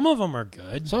 and Some of them are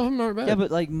good. some of them aren't bad. Yeah,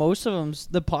 but like most of them,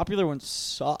 the popular ones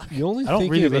suck. you only I don't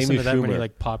thinking really of listen Amy to that many Schumer.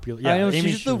 like popular. Yeah, I know,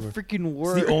 Amy she's the Schumer. freaking It's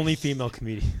worst. the only female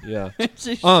comedian. Yeah,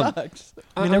 She Um, sucks.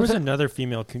 I mean, there was another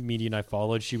female comedian I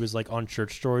followed. She was like on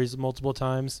Church Stories multiple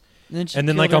times, and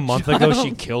then like a month ago,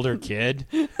 she killed her kid,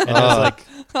 and I was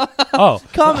like, "Oh,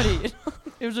 comedy.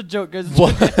 It was a joke, guys.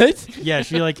 what? yeah."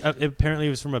 She like apparently it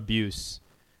was from abuse.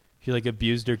 She like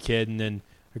abused her kid, and then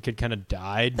her kid kind of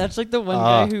died. That's like the one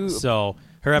guy who. So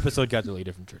her episode got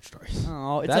deleted from Church Stories.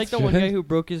 Oh, it's That's like the one good. guy who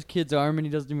broke his kid's arm and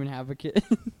he doesn't even have a kid.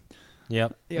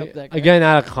 Yep, Yep, that guy. Again,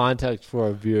 out of context for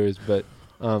our viewers, but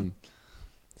so-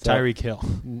 Tyreek Hill.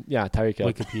 Yeah, Tyreek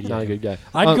Hill. Wikipedia. Not a good guy.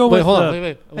 I'd go wait, with hold the- on,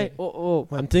 wait. Hey, oh.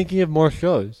 I'm thinking of more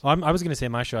shows. I was gonna say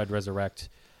my show I'd resurrect.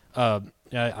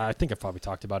 I think I've probably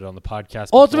talked about it on the podcast.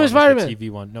 Ultimate before, on, like, Spider-Man. the TV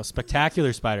one. No,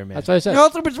 Spectacular Spider-Man. That's what I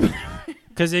said.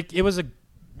 Because it was a.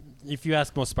 If you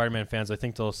ask most Spider-Man fans, I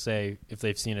think they'll say if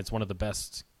they've seen it, it's one of the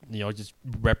best. Just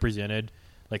represented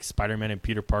like Spider-Man and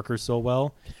Peter Parker so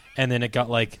well, and then it got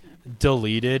like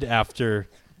deleted after,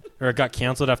 or it got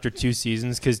canceled after 2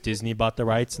 seasons because Disney bought the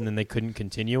rights, and then they couldn't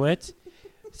continue it.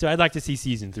 So I'd like to see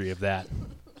season 3 of that.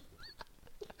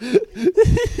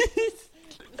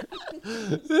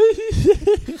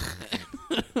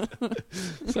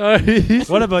 Sorry.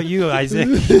 What about you, Isaac?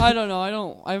 I don't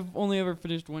know. I've only ever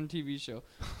finished one TV show.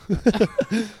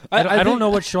 I don't know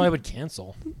what show I would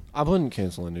cancel. I wouldn't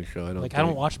cancel a new show. I don't. I think.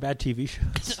 don't watch bad TV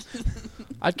shows.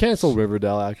 I'd cancel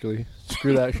Riverdale. Actually,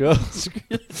 screw that show.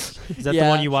 Is that the Yeah.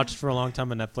 one you watched for a long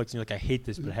time on Netflix? And you're like, I hate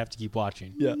this, but I have to keep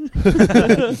watching. Yeah.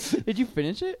 Did you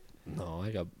finish it? No,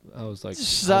 I was like,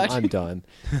 Suck. I'm done.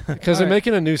 Because they're Alright.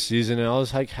 making a new season, and I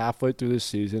was like halfway through this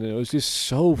season, and it was just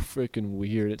so freaking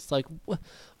weird. It's like, what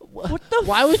the?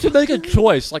 Why would you make a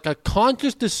choice, like a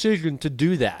conscious decision to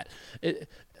do that?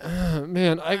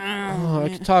 Man, I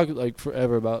could talk like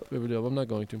forever about Riverdale. But I'm not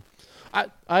going to.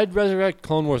 I'd resurrect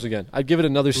Clone Wars again. I'd give it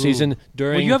another season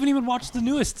during. Well, you haven't even watched the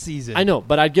newest season. I know,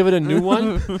 but I'd give it a new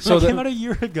one. So It came that out a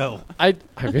year ago. I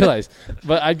realize,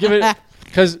 but I'd give it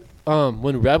because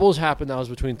when Rebels happened, that was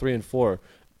between 3 and 4,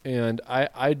 and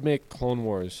I'd make Clone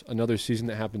Wars another season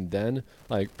that happened then,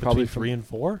 like probably Between 3 and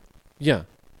 4? yeah,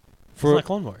 It's like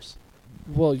Clone Wars.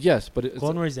 Well, yes, but it's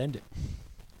Clone Wars ended.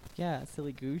 Yeah,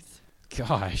 silly goose.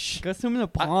 Gosh. Go swim in the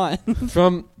pond.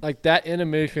 from like that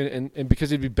animation, and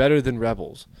because it'd be better than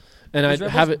Rebels, and I'd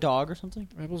Rebels have a it. dog or something.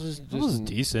 Rebels is just Rebels is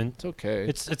decent. It's okay.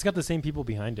 It's got the same people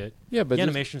behind it. Yeah, but The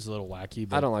animation's a little wacky.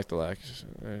 But I don't like the lax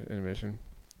animation.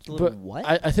 It's a little But what?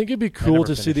 I think it'd be cool never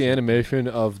to see the finished it. animation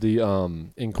of the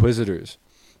Inquisitors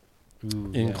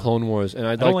Ooh, in yeah. Clone Wars, and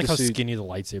I I'd don't like like how to see. skinny the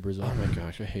lightsabers Oh are. my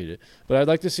gosh, I hate it. But I'd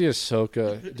like to see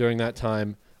Ahsoka during that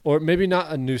time, or maybe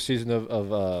not a new season of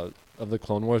the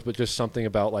Clone Wars, but just something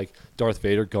about like Darth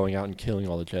Vader going out and killing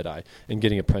all the Jedi and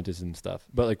getting apprentices and stuff.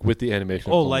 But like with the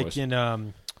animation. Oh, of Clone like Wars.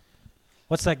 in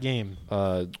what's that game?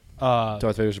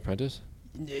 Darth Vader's apprentice.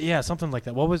 Yeah, something like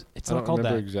that. What was? It's I not don't called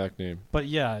remember that. exact name. But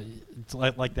yeah, it's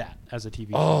like that as a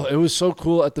TV Oh, show. it was so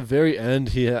cool. At the very end,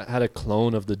 he had a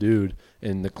clone of the dude,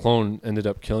 and the clone ended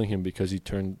up killing him because he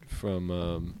turned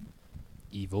from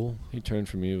Evil.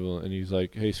 evil, and he's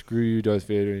like, "Hey, screw you, Darth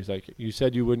Vader." And he's like, "You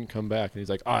said you wouldn't come back," and he's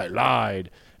like, "I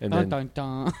lied." And Dun, then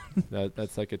dun, dun.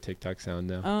 that's like a TikTok sound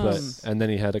now. Um, And then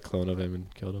he had a clone of him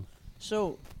and killed him.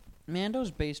 So, Mando's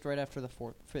based right after the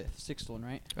sixth one,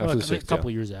 right? After the a sixth,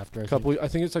 couple years after. I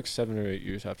think it's like 7 or 8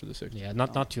 years after the sixth. Yeah,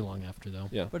 not too long after though.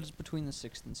 Yeah, But it's between the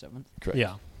sixth and seventh. correct.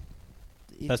 Yeah,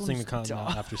 The best eighth thing one to was come out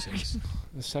dog. after 6.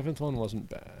 The 7th one wasn't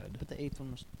bad. But the eighth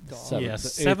one was dog. Seven. Yeah, The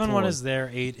 7 eighth one one. is there.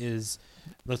 8 is.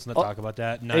 Let's not Oh, talk about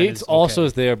that. 9 Eight's is also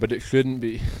okay. there, but it shouldn't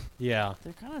be. Yeah,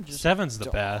 They're kind of just 7's the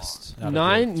dog. best. out of the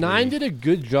Nine three. did a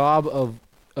good job of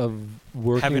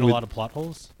working having with a lot of plot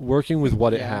holes. working with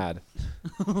what it Yeah. had.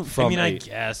 I From mean, I 8.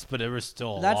 guess, but there was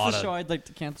still a That's lot the of. show I'd like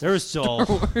to cancel. There was still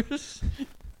Star Wars.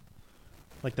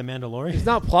 like the Mandalorian. It's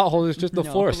not plot holes. It's just the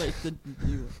No, Force. like the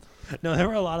new- No, there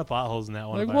were a lot of plot holes in that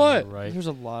one. Like if I what? remember right. There's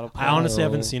a lot of. I honestly Oh.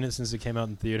 haven't seen it since it came out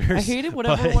in theaters. I hated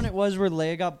whatever but- one it was where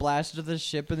Leia got blasted to the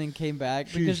ship and then came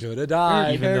back because should have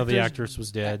died. even though the characters- actress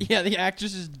was dead. yeah, the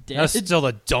actress is dead. That's still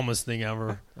the dumbest thing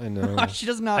ever. I know. She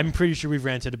does not. I'm pretty sure we've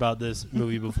ranted about this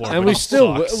movie before. and but we it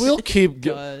still sucks. we'll keep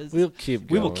does. we'll keep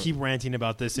We will going. keep ranting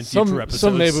about this in future episodes.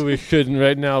 Some maybe we shouldn't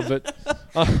right now, but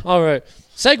all right.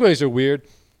 Segues are weird.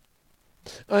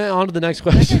 On to the next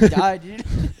That question. guy died, dude.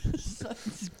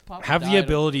 Papa have the died.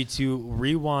 ability to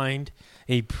rewind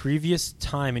a previous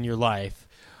time in your life,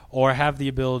 or have the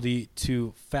ability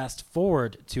to fast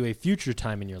forward to a future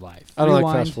time in your life. I don't like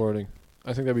Rewind. fast forwarding.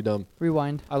 I think that'd be dumb.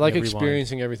 Rewind. I like Yeah, rewind.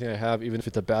 experiencing everything I have, even if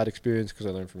it's a bad experience, because I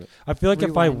learn from it. I feel like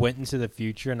if I Rewind. went into the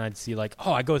future and I'd see like,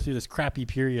 oh, I go through this crappy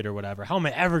period or whatever, how am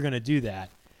I ever going to do that?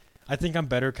 I think I'm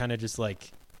better kind of just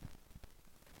like,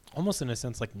 almost in a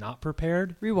sense, like not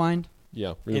prepared. Rewind.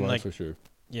 Yeah, rewind like- for sure.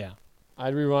 Yeah.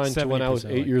 I'd rewind to when I was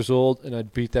 70% 8 years old, and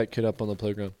I'd beat that kid up on the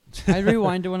playground. I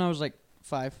rewind to when I was like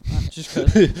 5. Just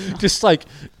cause. Just like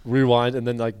rewind, and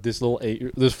then like this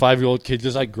 5-year-old kid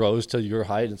just like grows to your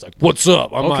height, and it's like, "What's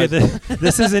up?" Okay,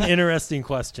 this is an interesting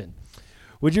question.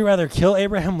 Would you rather kill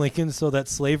Abraham Lincoln so that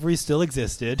slavery still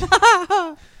existed,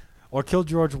 or kill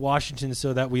George Washington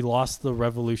so that we lost the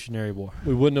Revolutionary War?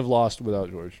 we wouldn't have lost without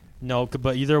George. No,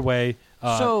 but either way,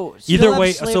 So still either have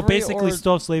way, so slavery basically or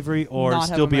still have slavery or not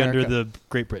have still be under America? the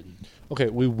Great Britain. Okay,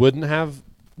 we wouldn't have.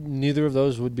 Neither of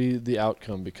those would be the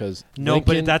outcome because No,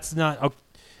 Lincoln, but that's not.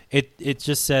 It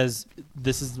just says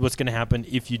this is what's going to happen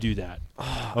if you do that.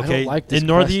 I Okay, don't like this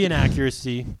ignore the question.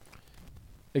 inaccuracy.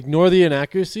 Ignore the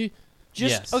inaccuracy.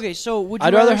 just Yes. okay. So would you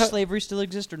I'd rather rather ha- slavery still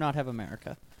exist or not have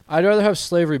America? I'd rather have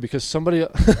slavery because somebody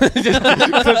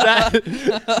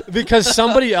because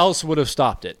somebody else would have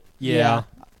stopped it. Yeah.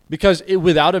 Because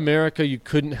without America, you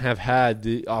couldn't have had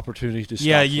the opportunity to stop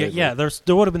slavery. Yeah. There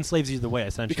would have been slaves either way,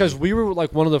 essentially. Because we were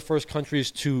like one of the first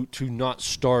countries to not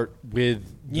start with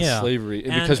slavery,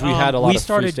 and because we had a lot of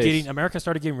free states. America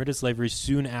started getting rid of slavery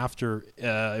soon after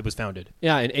it was founded.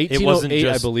 Yeah, in wasn't 1808,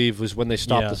 I just- believe, was when they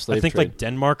stopped the slave I think trade. like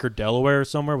Denmark or Delaware or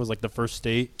somewhere was like the first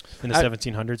state in the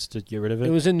 1700s to get rid of it.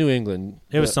 It was in New England.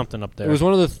 It was but something up there. It was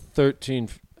one of the 13.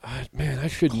 Man, I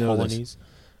should know this. colonies.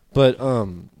 But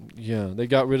yeah, they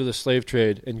got rid of the slave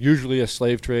trade, and usually a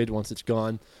slave trade, once it's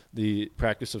gone, the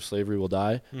practice of slavery will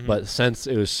die. Mhm. But since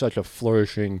it was such a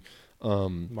flourishing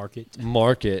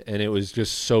market, and it was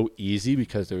just so easy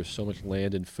because there was so much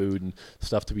land and food and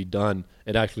stuff to be done,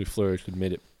 it actually flourished and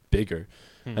made it bigger.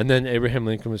 And then Abraham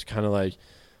Lincoln was kind of like,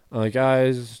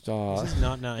 guys, This is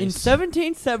not nice. In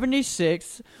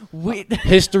 1776, we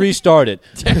history started.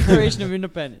 Declaration of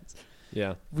Independence.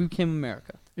 Yeah. We became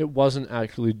America. It wasn't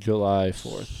actually July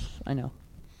 4th, I know.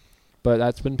 but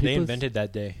that's when they people. invented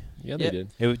that day. Yeah, Yeah. they did.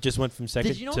 It just went from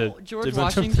second Did you know to George it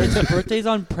went from- Washington's birthday's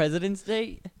on President's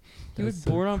Day? He was That's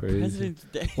so born on crazy. President's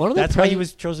Day. One of the That's why he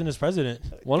was chosen as president.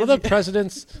 one of the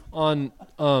presidents on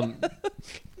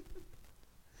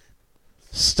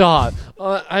Stop.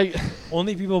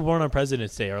 Only people born on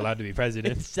President's Day are allowed to be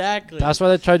president. Exactly. That's why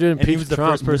they tried to impeach And he was the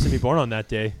Trump. first person to be born on that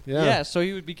day. yeah. So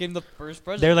he became the first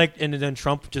president. They're like, and then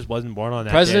Trump just wasn't born on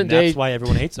that President day. And that's Day- why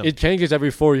everyone hates him. It changes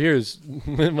every 4 years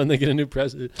when they get a new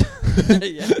president.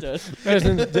 Yeah, it does.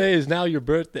 President's Day is now your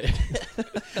birthday.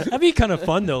 That'd be kind of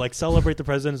fun though, like celebrate the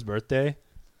president's birthday.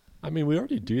 I mean, we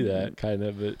already do that kind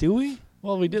of. But, Do we?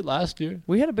 well, we did last year.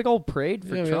 We had a big old parade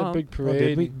for Yeah, we Trump. had a big Oh, did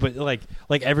parade. we? But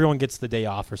like everyone gets the day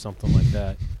off or something like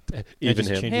that. Even just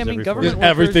him. changes Hey, I mean, every government four Just workers,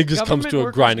 everything just comes government to a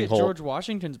workers grinding get halt. George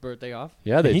Washington's birthday off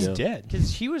Yeah, years. they And he's do. dead.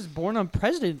 because he was born on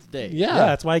President's Day. Yeah. Yeah,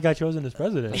 that's why he got chosen as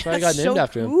president. That's why I got named so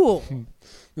after him. cool.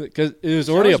 Because it was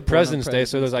I already was a born on President's Day,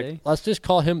 so there's like, President's Day. let's just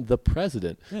call him the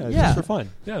president. Yeah, it's Yeah. just for fun.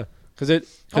 Yeah. Because I it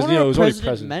wonder was what already president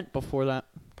president. meant before that.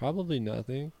 Probably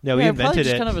nothing. Yeah, we yeah, probably invented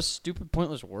just it. kind of a stupid,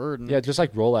 pointless word. Yeah, just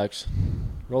like Rolex.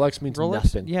 Rolex means Rolex.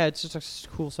 nothing. Yeah, it's just a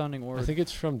cool sounding I word. think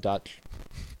it's from Dutch.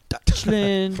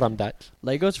 Dutchland. From Dutch.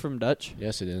 Lego's from Dutch.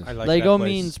 Yes, it is. I like Lego that place.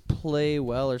 means play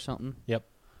well or something. Yep.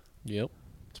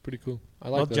 It's pretty cool. I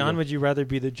like Well, Lego. John, would you rather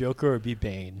be the Joker or be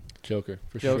Bane? Joker,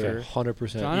 for Joker. sure.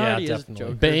 100%. John Yeah, already is definitely.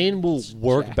 Joker. Bane will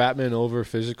work Jack. Batman over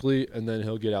physically, and then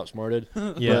he'll get outsmarted.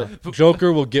 Yeah. But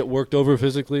Joker will get worked over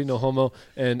physically, no homo.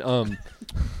 And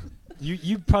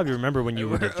You probably remember when you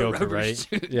were the Joker, right?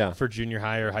 yeah, For junior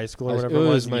high or high school or it whatever it was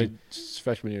was. my and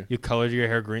freshman year. you colored your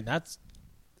hair green. That's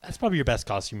probably your best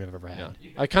costume you've ever had.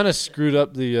 Yeah. I kind of screwed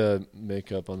up the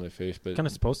makeup on my face, but Kind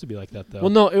of supposed to be like that though. well,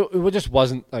 no, it just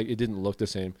wasn't like it didn't look the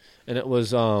same, and it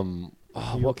was You what's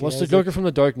okay, the Isaac? Joker from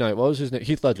the Dark Knight? What was his name?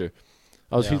 Heath Ledger.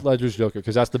 I was Yeah. Heath Ledger's Joker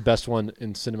because that's the best one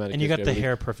in cinematic. and you got history, the I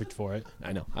hair perfect for it. believe.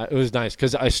 I know. It was nice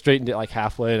because I straightened it like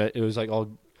halfway, and it was like all.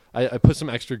 I put some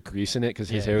extra grease in it because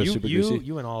his hair was super greasy.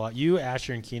 You went all out. You,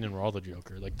 Asher, and Keenan were all the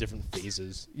Joker, like different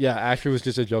phases. Yeah, Asher was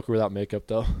just a Joker without makeup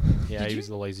though. Yeah, Did he you was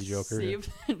the lazy Joker. Save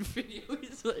that video.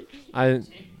 He's like,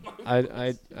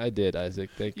 I did, Isaac.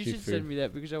 Thank you you should for. send me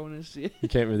that because I want to see it. You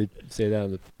can't really say that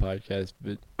on the podcast,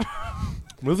 but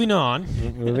Moving on.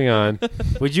 moving on.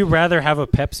 Would you rather have a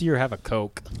Pepsi or have a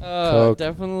Coke? Coke.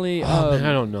 Definitely. Oh, man,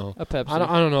 I don't know. A Pepsi. I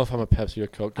don't know if I'm a Pepsi or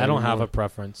Coke guy I don't have a anymore.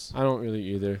 preference. I don't really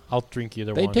either. I'll drink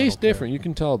either They one. I taste don't care. different. You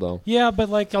can tell though. Yeah, but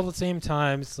like at the same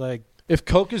time, it's like If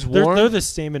Coke is warm, they're the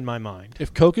same in my mind.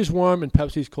 if Coke is warm and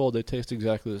Pepsi's cold, they taste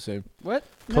exactly the same. What?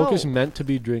 Coke No. is meant to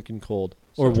be drinking cold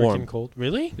or Drinking warm. cold.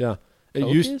 Really? Yeah, it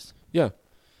Coke used. is? Yeah,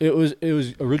 it was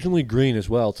originally green as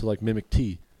well to like mimic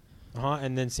tea.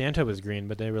 And then Santa was green,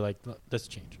 but they were like, let's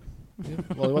change.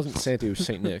 Well, it wasn't Santa; it was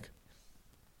Saint Nick.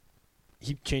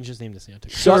 He changed his name to Santa.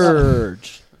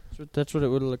 Surge. That's what it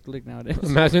would look like nowadays.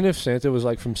 Imagine if Santa was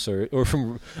like from Surrey or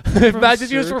from. Imagine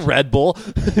he was from Surge. Red Bull.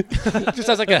 Just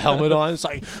has like a helmet on. It's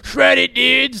like shredded,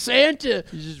 dude. Santa.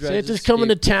 He just rides Santa's his coming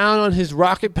to skate- town on his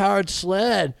rocket-powered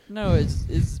sled. No,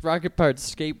 it's rocket powered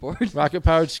skateboard.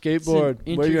 Rocket-powered skateboard. It's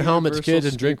an Wear your helmets, interuniversal kids,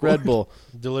 and drink skateboard. Red Bull.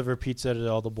 Deliver pizza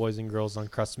to all the boys and girls on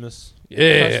Christmas.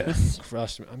 Yeah. Christmas.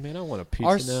 Crust. I mean, I want a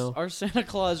pizza now. Our Santa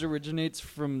Claus originates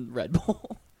from Red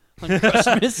Bull on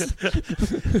Christmas.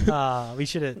 We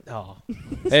should have. Oh,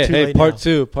 Hey, too hey, late part now.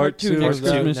 two. Part Part two two. next of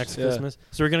that. Christmas. next Yeah. Christmas.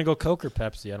 So we're gonna go Coke or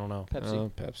Pepsi? I don't know. Pepsi.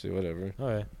 Oh, Pepsi, whatever.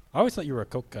 Okay. I always thought you were a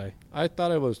Coke guy. I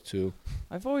thought I was too.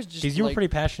 I've always just Because you were liked pretty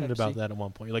passionate Pepsi. about that at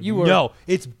one point. You're like, You were. no,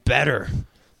 it's better.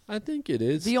 I think it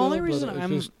is. The still, only but reason I I'm-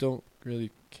 just don't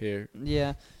really care.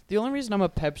 Yeah, the only reason I'm a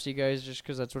Pepsi guy is just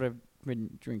because that's what I've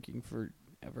been drinking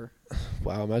forever.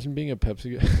 Wow, imagine being a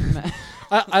Pepsi guy.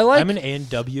 I like I'm an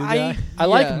A&W guy. I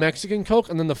like yeah. Mexican Coke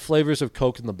and then the flavors of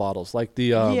Coke in the bottles, like the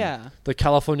Yeah, the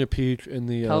California peach and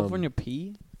the California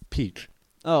pea. peach.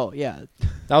 Oh yeah,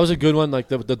 That was a good one. Like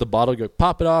the bottle, you go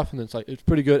pop it off, and it's like it's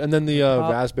pretty good. And then the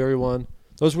Pop. raspberry one,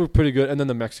 those were pretty good. And then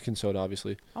the Mexican soda,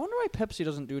 obviously. I wonder why Pepsi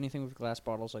doesn't do anything with glass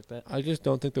bottles like that. I just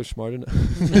don't think they're smart enough.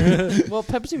 Well,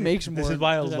 Pepsi makes more. This is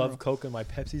why I in general. love Coke and my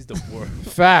Pepsi's the worst.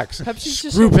 Facts. Pepsi's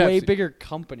just Screw a way Pepsi. bigger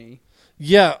company.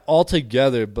 Yeah,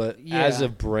 altogether, but Yeah. as a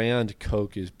brand,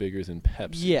 Coke is bigger than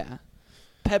Pepsi. Yeah,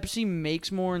 Pepsi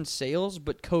makes more in sales,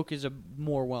 but Coke is a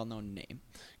more well-known name.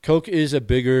 Coke is a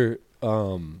bigger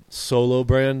solo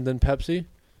brand than Pepsi,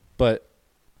 but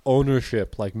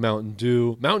ownership like Mountain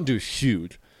Dew. Mountain Dew's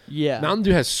huge. Yeah, Mountain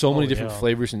Dew has so many different yeah.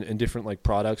 flavors and different like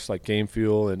products like Game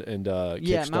Fuel and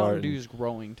yeah, Kickstart. Mountain and Dew's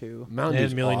growing too. Mountain They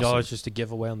Dew's had $1 million awesome. just to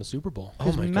give away on the Super Bowl.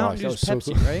 Oh my Mountain gosh, Dew's that was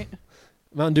so Pepsi, cool. right?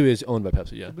 Mountain Dew is owned by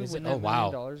Pepsi. Yeah. Did we Is win it? that Oh,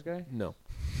 wow. $1 million guy? No,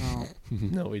 Oh,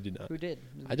 no, we did not. who did?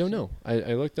 I don't know.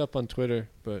 I looked up on Twitter,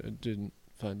 but it didn't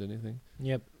find anything.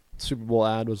 Yep. Super Bowl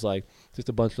ad was like just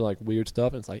a bunch of like weird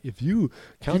stuff, and it's like if you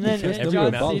count And the then first every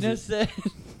number John of bottles, Cena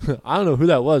said, I don't know who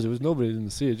that was. It was nobody. Didn't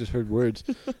see it. Just heard words.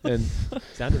 And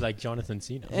Sounded like Jonathan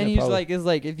Cena. And he's like,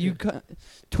 if you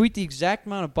tweet the exact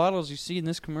amount of bottles you see in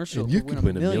this commercial, you could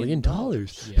win $1 million.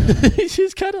 Yeah.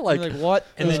 He's kind of Like, like what?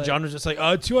 And then John was just like,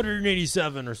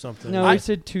 287 or something. No, I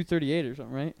said 238 or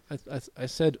something, right? I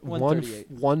said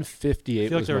 138. 158 I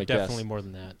feel like was there my were definitely guess. more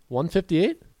than that.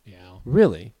 158? Yeah.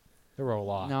 Really? There were a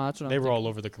lot. No, that's what They I'm were all thinking.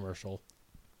 over the commercial.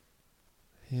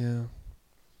 Yeah,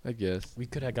 I guess. We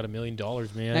could have got $1 million,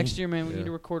 man. Next year, man, we Yeah. need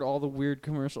to record all the weird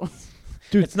commercials.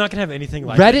 Dude, It's not going to have anything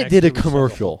like Reddit it. did a Next year we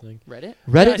just have the whole commercial. thing. Reddit?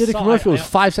 Reddit Yeah, I did a saw it. commercial. It was I-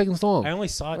 5 seconds long. I only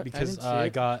saw it What? I because didn't see I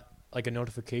it. got like a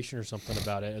notification or something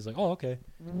about it. I was like, oh, okay.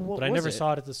 What But I was never it?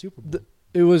 saw it at the Super Bowl.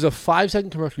 It was a 5-second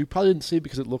commercial. You probably didn't see it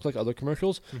because it looked like other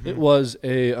commercials. Mhm. It was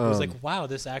a. It was like, wow,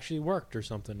 this actually worked or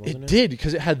something, wasn't It it? did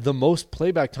because it had the most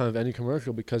playback time of any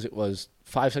commercial because it was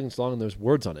 5 seconds long and there was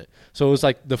words on it. So it was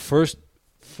like the first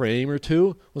frame or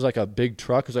two was like a big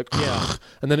truck. It was like Yeah.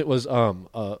 and then it was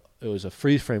a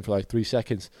freeze frame for like 3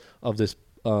 seconds of this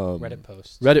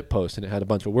Reddit post. and it had a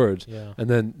bunch of words. Yeah. And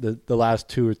then the last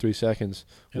 2 or 3 seconds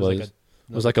It was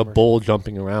was like a bull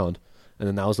jumping around, and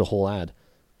then that was the whole ad.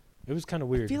 It was kind of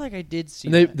I weird. feel like I did see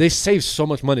And that. they saved so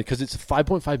much money because it's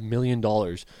 $5.5 million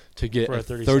to get For a a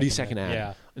 30-second ad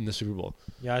Yeah. in the Super Bowl.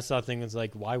 Yeah, I saw a thing that's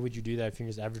like, why would you do that if you can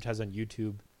just advertise on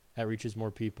YouTube? That reaches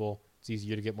more people. It's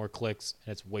easier to get more clicks,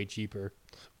 and it's way cheaper.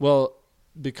 Well,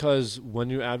 because when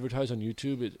you advertise on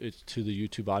YouTube, it's to the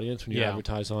YouTube audience. When you Yeah.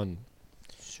 advertise on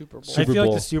Super Bowl. Super I feel like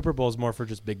Bowl. the Super Bowl is more for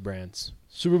just big brands.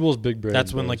 Super Bowl's big brand.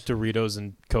 That's when like goes. Doritos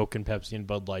and Coke and Pepsi and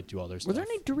Bud Light do all their stuff. Were there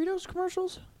any Doritos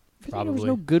commercials? I feel like there was Probably.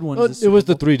 no good ones. Oh, this it was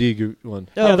the Super Bowl. 3D one.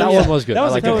 Oh, Yeah, that yeah. one was good. That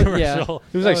was I a like good it. Yeah. commercial.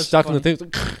 He was That like was stuck in funny. the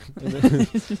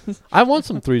thing. I want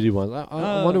some 3D ones.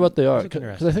 I wonder what they are look because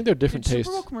interesting. I think they're different Dude, tastes.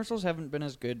 Super Bowl commercials haven't been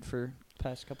as good for the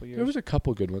past couple years. There was a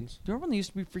couple good ones. Do you remember when they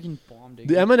used to be freaking bombed?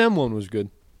 The M&M one was good.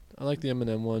 I like the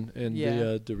M&M one and Yeah.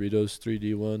 the Doritos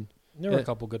 3D one. There were Yeah. a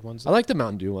couple good ones. I like the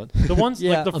Mountain Dew one. The ones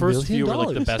Yeah. like the $1 first few were like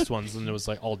the million. best ones, and it was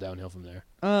like all downhill from there.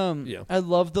 Yeah. I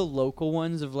love the local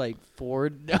ones of like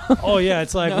Ford. Oh yeah,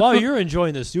 it's like No. while you're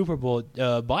enjoying the Super Bowl,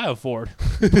 buy a Ford.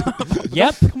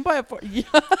 Yep. Come buy a Ford. Yeah.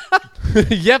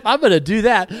 Yep, I'm gonna do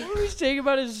that. What were we saying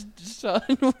about his son?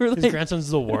 We're His like, grandson's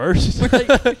the worst. we're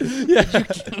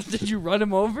like did you run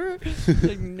him over?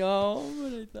 Like, no,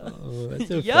 but I thought. Oh, that's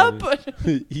so Yup.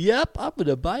 funny. Yep, I'm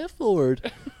gonna buy a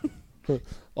Ford.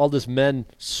 All this men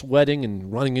sweating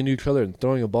and running into each other and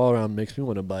throwing a ball around makes me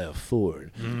want to buy a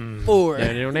Ford. Ford. The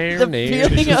feeling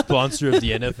Official of sponsor of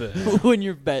the NFL. when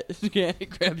your bet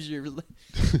grabs your.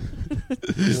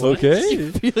 Okay.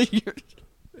 You feel your.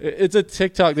 It's a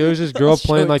TikTok. There was this girl I'll show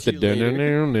playing it like to the you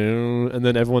later. and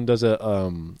then everyone does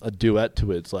a duet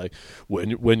to it. It's like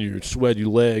when you sweat your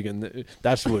leg, and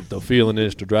that's what the feeling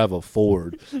is to drive a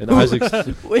Ford. And Isaac's,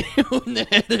 Wait, when the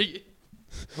heck are you?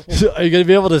 are you gonna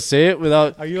be able to say it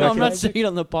without? Are you No, I'm okay? not saying it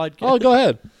on the podcast. Oh, go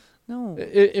ahead. No.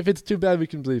 If it's too bad, we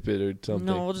can bleep it or something.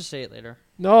 No, we'll just say it later.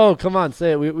 No, come on,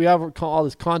 say it. We have all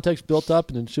this context built up,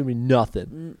 and it should be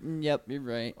nothing. Yep, you're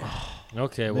right.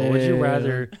 Okay, well, would you Man.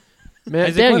 rather? Man,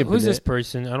 Isaac, dang what- it, who's this Bennett.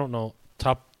 person? I don't know.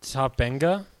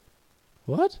 Topenga?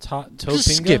 What? Topinga?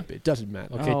 Just skip it. Doesn't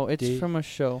matter. Okay, Oh, it's date. from a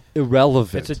show.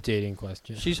 Irrelevant. It's a dating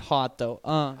question. She's hot though.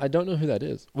 I don't know who that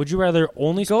is. Would you rather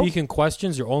only Go- speak in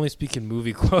questions or only speak in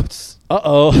movie quotes?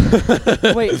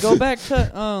 Wait, go back to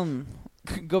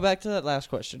that last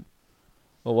question.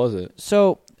 What was it?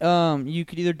 So, you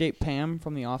could either date Pam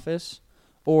from The Office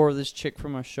or this chick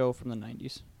from a show from the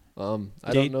 90s.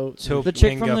 I don't know. Topanga The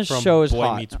chick from the show is Boy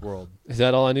hot. Meets World. Is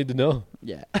that all I need to know?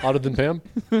 Yeah. Hotter than Pam?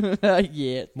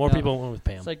 Yeah. More no. people went with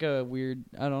Pam. It's like a weird,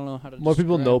 I don't know how to More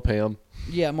people describe- know Pam.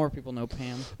 Yeah, more people know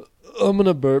Pam. I'm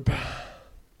gonna burp.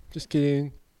 Just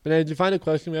kidding. But did you find a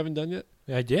question we haven't done yet?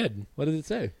 I did. What did it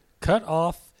say? Cut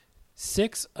off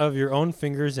 6 of your own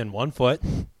fingers and 1 foot,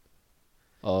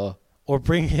 or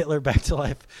bring Hitler back to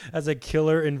life as a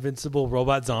killer, invincible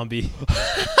robot zombie.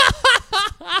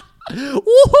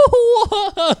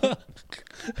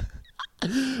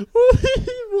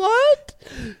 What?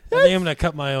 I think I'm gonna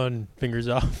cut my own fingers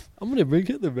off. I'm gonna bring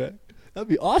Hitler back. That'd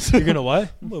be awesome. You're gonna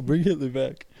what? I'm gonna bring Hitler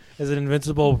back. As an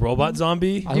invincible robot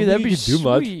zombie? I don't Dude, that'd think be he could do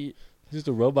much. sweet. He's just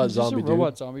a robot He's just zombie, a robot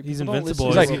dude. zombie. He's People don't invincible.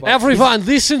 listen He's to like, robots. everyone,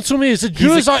 listen to me. The He's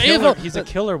Jews a are killer- evil. He's a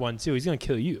killer one too. He's gonna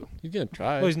kill you. He's gonna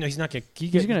try. Oh, he's not gonna.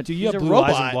 He's gonna- Do you he's have a blue eyes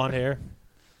robot. and blonde hair?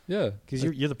 Yeah. Because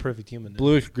you're the perfect human. then.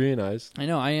 Bluish green eyes. I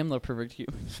know, I am the perfect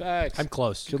human. Facts. I'm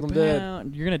close. Kill them dead. Wow,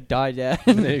 you're gonna die, Dad.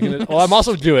 Oh, I'm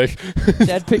also Jewish.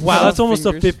 Dad picked Wow, off that's almost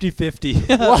fingers. a 50-50.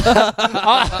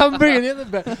 I'm bringing Hitler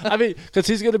back. I mean, because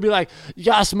he's gonna be like,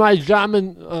 "Yes, my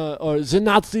German or the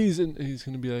Nazis," and he's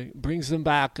gonna be like, brings them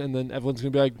back, and then everyone's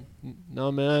gonna be like,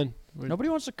 "No, man, Nobody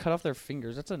wants to cut off their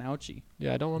fingers. That's an ouchie.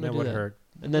 Yeah, I don't want to That do would that. hurt.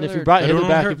 And then if you Rather- brought It him would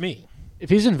back, hurt me. if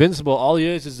he's invincible, all he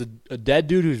is a dead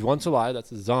dude who's once alive.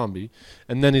 That's a zombie,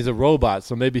 and then he's a robot.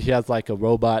 So maybe he has like a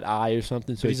robot eye or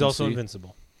something. So But he he's can also see.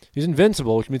 invincible. He's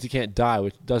invincible, which means he can't die,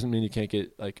 which doesn't mean he can't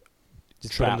get like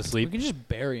Just put him to trapped. We sleep. can just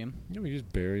bury him. You know, we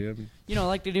just bury him. You know,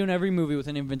 like they do in every movie with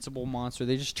an invincible monster.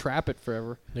 They just trap it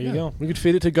forever. There you go. We could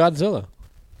feed it to Godzilla,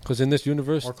 because in this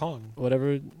universe, Or Kong.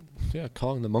 whatever, yeah,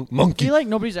 calling the I monkey. feel like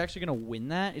nobody's actually gonna win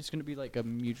that. It's gonna be like a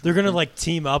mutual. They're gonna like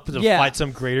team up to Yeah. fight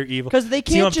some greater evil. because they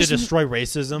Team can't up to just destroy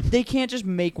racism. they can't just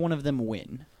make one of them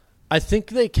win. I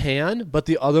think they can, but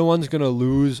the other one's gonna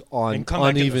lose on And come back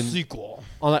in the uneven, sequel.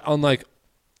 on like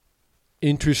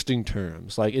interesting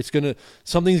terms. Like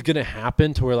something's gonna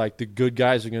happen to where like the good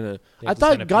guys are gonna. They I have to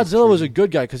thought sign a peace Godzilla was a treaty.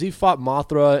 good guy because he fought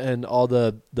Mothra and all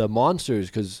the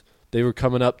monsters because they were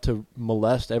coming up to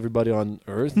molest everybody on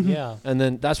Earth. Yeah. And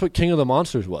then that's what King of the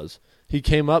Monsters was. He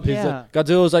came up. He's Yeah. like,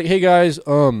 Godzilla was like, "Hey guys,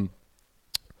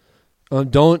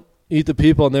 don't eat the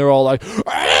people," and they were all like,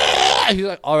 "Ah!" He's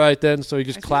like, "All right then." So he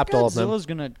just clapped all of them. Godzilla's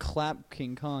gonna clap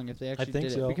King Kong if they actually think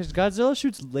did so. it because Godzilla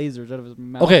shoots lasers out of his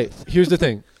mouth. Okay, here's the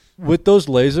thing. With those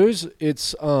lasers,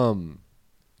 it's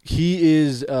he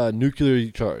is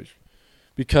nuclearly charged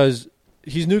because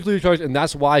he's nuclearly charged, and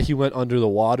that's why he went under the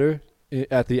water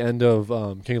at the end of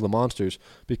King of the Monsters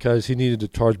because he needed to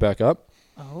charge back up.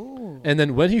 Oh. And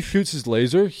then when he shoots his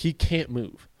laser, he can't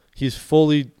move. He's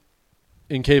fully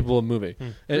incapable of moving.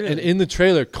 And Really? in the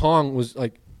trailer, Kong was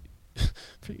like,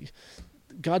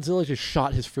 Godzilla just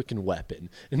shot his freaking weapon,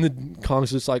 and the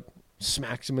Kong's just like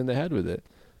smacks him in the head with it.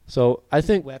 So I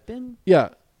think, weapon. yeah,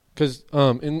 because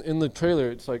in the trailer,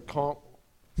 it's like Kong,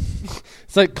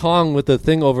 it's like Kong with the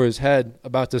thing over his head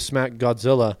about to smack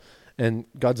Godzilla, and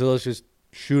Godzilla's just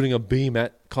shooting a beam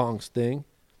at Kong's thing.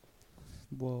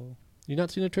 Whoa. You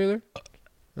not seen the trailer?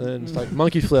 And then it's like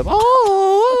monkey flip.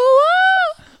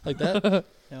 Oh, like that.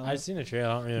 I've seen the trailer.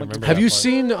 I don't really remember. Have that you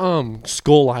part. seen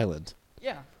Skull Island?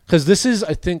 Yeah. Because this is,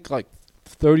 I think, like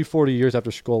 30, 40 years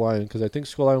after Skull Island. Because I think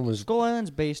Skull Island was Skull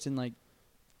Island's based in like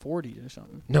 40s or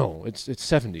something. no, it's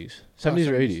 70s, 70s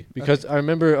or 70s. 80s. Because I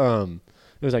remember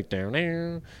it was like down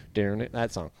there,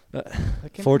 that song. That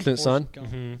came Fortunate from Son?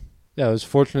 Forrest Gump. Mhm. Yeah, it was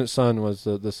Fortunate Son was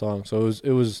the song. So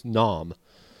it was Nom.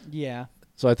 Yeah.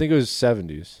 So I think it was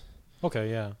 70s.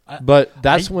 Okay, yeah. But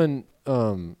that's when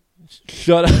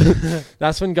shut up.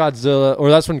 That's when Godzilla or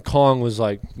that's when Kong was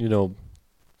like,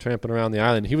 tramping around the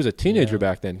island. He was a teenager Yeah.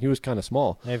 back then. He was kind of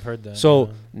small. I've heard that. So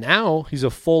yeah. now he's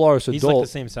a full arse he's like adult. the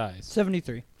same size.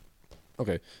 73.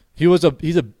 Okay.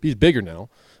 He's bigger now.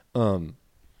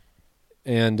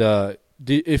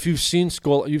 If you've seen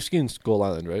Skull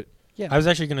Island, right? Yeah. I was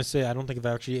actually gonna say I don't think I've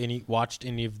actually watched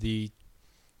any of the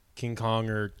King Kong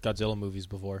or Godzilla movies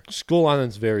before. Skull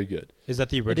Island's very good. Is that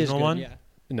the It is original good, one? Yeah.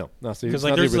 No, not the Because not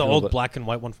like there's the original, old but black and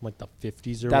white one from like the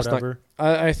 50s or That's not- whatever.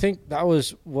 I think that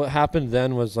was what happened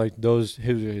then was like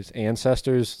his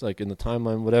ancestors, like in the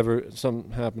timeline, whatever,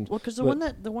 something happened. Well, because the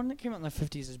But- one that came out in the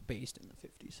 50s is based in the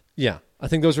 50s. Yeah, I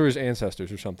think those were his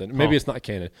ancestors or something. Maybe Oh. it's not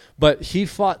canon, but he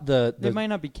fought They might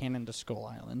not be canon to Skull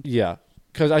Island. yeah,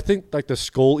 because I think like the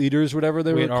Skull Eaters, whatever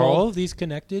they Wait, were are called. all of these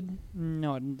connected?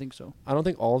 No, I don't think so. I don't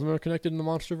think all of them are connected in the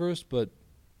MonsterVerse, but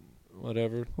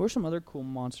whatever. Who are some other cool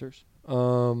monsters?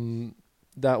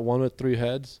 That one with 3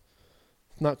 heads.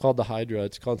 It's not called the Hydra.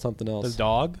 It's called something The else.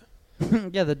 dog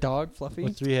Yeah, the dog, Fluffy.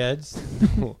 with 3 heads.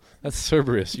 That's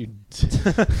Cerberus. You.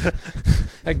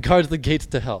 That guards the gates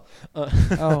to hell.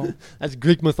 Oh, That's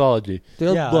Greek mythology.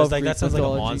 they Yeah, I love was like Greek that sounds like a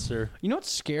mythology. monster. You know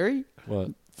what's scary?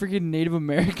 What? Freaking Native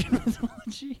American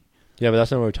mythology. Yeah, but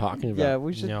that's not what we're talking about. Yeah,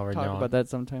 we should No, we're talk not. about that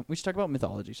sometime. We should talk about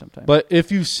mythology sometime. But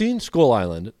if you've seen Skull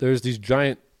Island, there's these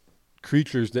giant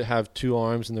creatures that have 2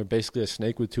 arms, and they're basically a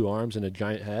snake with 2 arms and a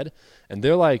giant head, and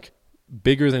they're like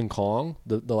bigger than Kong.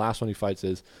 The last one he fights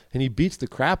is, and he beats the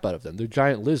crap out of them. They're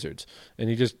giant lizards, and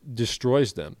he just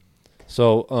destroys them.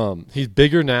 So he's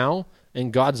bigger now,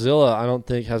 and Godzilla I don't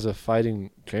think has a fighting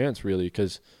chance really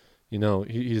because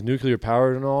he's nuclear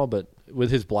powered and all, but with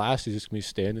his blast he's just gonna be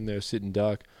standing there sitting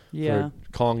duck. yeah.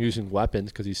 For Kong using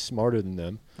weapons because he's smarter than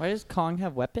them. Why does Kong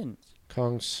have weapons?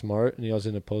 Kong's smart, and he has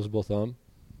an opposable thumb.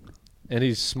 And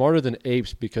he's smarter than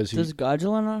apes because Does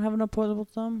Godzilla not have an opposable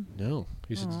thumb? no,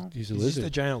 he's Oh. a He's lizard. just a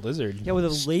giant lizard. Yeah, with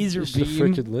a laser Just a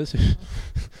beam. freaking lizard.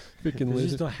 Freaking They just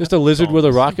lizard. don't have Just a lizard with a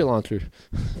thumbs. rocket launcher,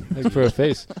 like for a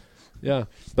face. Yeah,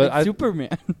 but Like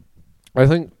Superman. I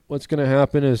think what's gonna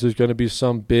happen is there's gonna be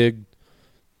some big.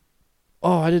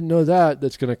 Oh, I didn't know that.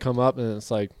 That's gonna come up, and it's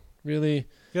like, really,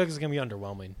 I feel like it's gonna be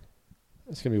underwhelming.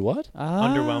 it's gonna be what?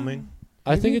 Underwhelming.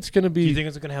 I think Maybe? it's gonna Do you be. think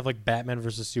it's gonna have like Batman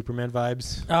versus Superman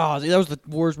vibes? Oh, that was the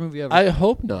worst movie ever. I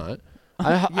hope not.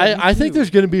 I think there's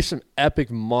going to be some epic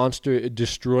monster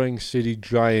destroying city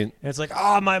giant. And it's like,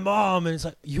 oh, my mom. And it's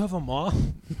like, you have a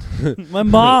mom? My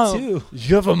mom. too.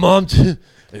 You have a mom too?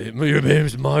 Your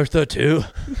name's Martha too?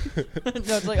 No,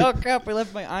 it's like, oh crap, I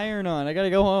left my iron on. I gotta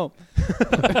go home.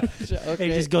 Okay,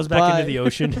 He just goes back into the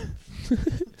ocean.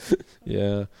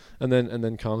 Yeah. And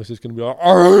then Kong's just going to be like,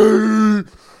 "Arrgh!"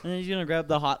 And he's gonna grab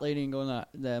the hot lady and go in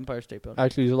the Empire State Building.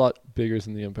 Actually, he's a lot bigger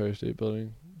than the Empire State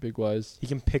Building. Big wise. He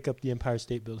can pick up the Empire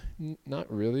State Building.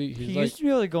 Not really. He He's used to be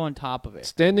able to go on top of it.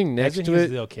 standing next Imagine to he was it.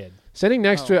 a little kid. Standing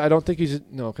next to Oh. it, I don't think he's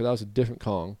no, because that was a different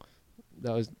Kong.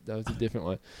 That was a different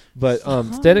one. But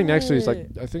standing next to it, he's like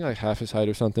I think like half his height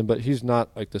or something. But he's not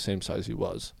like the same size he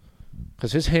was,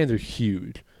 because his hands are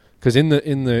huge. Because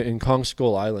in Kong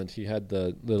Skull Island, he had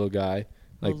the little guy,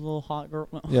 like the little hot girl.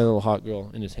 No. yeah, the little hot girl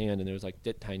in his hand, and it was like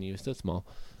that tiny. It was that small.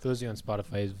 For those of you on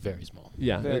Spotify, is very small.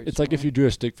 Yeah, Very it's like if small. you drew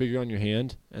a stick figure on your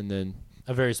hand, and then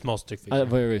A very small stick figure. a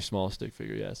very, very small stick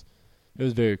figure. Yes, it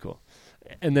was very cool.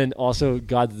 And then also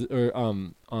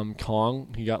Kong,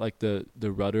 he got like the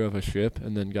rudder of a ship,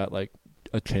 and then got like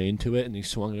a chain to it, and he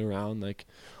swung it around like,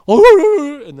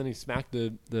 oh, and then he smacked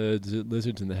the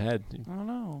lizards in the head. I don't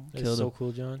know. That's killed so him.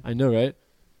 cool, John. I know, right?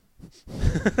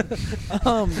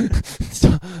 Um,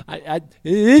 It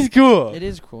is cool. it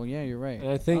is cool. Yeah, you're right. And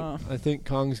I think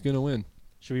Kong's gonna win.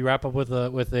 Should we wrap up with a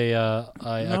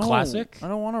No, classic? I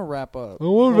don't want to wrap up.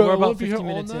 Well, we're about be here 15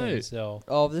 minutes all in, night. so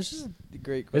Oh, this is a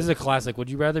great question. this is a classic.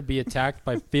 Would you rather be attacked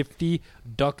by 50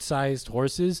 duck-sized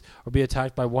horses or be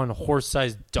attacked by one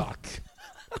horse-sized duck?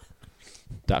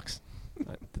 Ducks.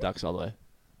 The ducks all the way.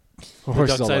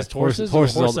 Duck-sized horses or all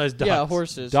the- horse-sized ducks? Yeah,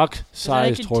 horses.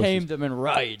 Duck-sized I can horses. tame them and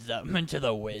ride them into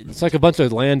the wind. It's like a bunch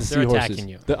of land They're seahorses. attacking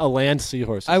you. A land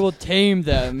seahorse. I will tame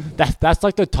them. That's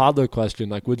like the toddler question.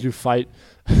 Like, would you fight?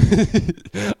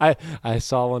 I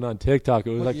saw one on TikTok.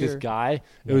 It was What like year? this guy.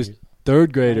 It 9 was years,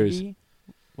 third graders. 90?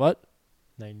 What?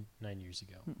 9 years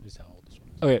ago is how old this one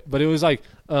is. Okay, but it was like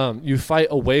you fight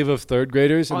a wave of third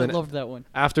graders, Oh, and I then loved that one.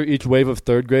 after each wave of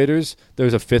third graders,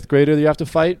 there's a fifth grader that you have to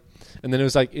fight. And then it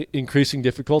was like increasing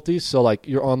difficulties. So like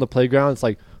you're on the playground. It's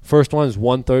like first one is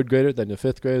one third grader, then a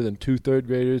fifth grader, then two third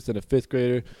graders, then a fifth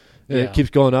grader. And Yeah. it keeps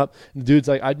going up. And the dude's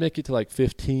like, I'd make it to like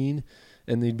 15.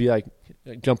 And they'd be like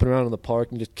jumping around in the park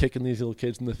and just kicking these little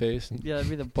kids in the face. And Yeah, that'd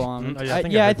be the bomb. I think I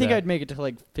I heard think that. I'd make it to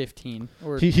like 15.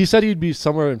 Or he said he'd be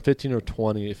somewhere in 15 or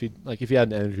 20 if he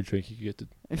had an energy drink. He could get to.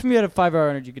 if you had a 5-hour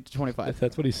energy, you get to 25.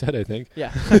 That's what he said, I think.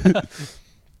 Yeah.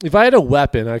 If I had a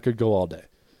weapon, I could go all day.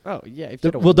 Oh yeah. If you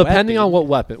had a Well, depending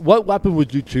weapon. on what weapon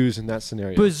would you choose in that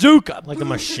scenario? bazooka. Like a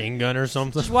machine gun or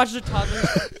something? Just watch the toddlers.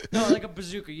 No, like a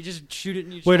bazooka. You just shoot it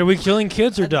and you. Wait, shoot are we killing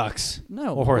kids or ducks?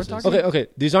 No. or we're horses? talking Okay.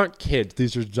 These aren't kids.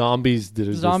 These are zombies that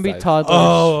are this Zombie size. toddlers.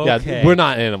 Oh, Yeah, okay. we're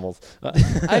not animals.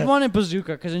 I'd want a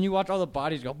bazooka because then you watch all the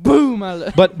bodies go boom.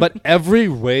 But every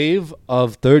wave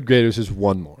of third graders is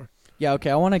one more. Yeah. Okay.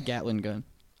 I want a Gatling gun.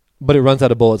 But it runs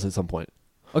out of bullets at some point.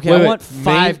 Okay. Wait, I want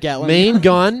 5 Gatling. Main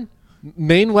gun,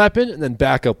 main weapon, and then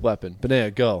backup weapon.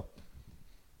 Banana, go.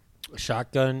 A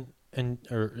shotgun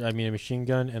a machine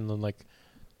gun and then like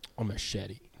a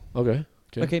machete. Okay.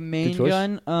 Okay. Main choice.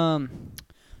 gun.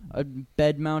 A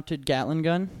bed-mounted Gatling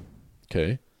gun.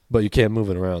 Okay. But you can't move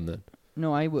it around then.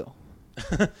 No, I will.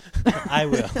 I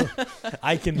will.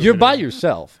 I can. move You're it by around.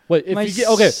 yourself. Wait, if My you get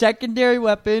okay. secondary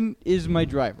weapon is my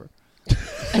driver.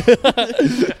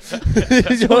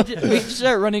 We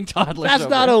start running toddlers. That's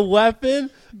not a weapon.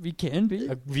 We can be.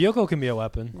 A vehicle can be a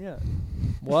weapon. Yeah.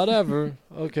 Whatever.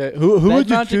 Okay. Who would you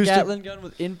Bed-mounted choose to? Gatling gun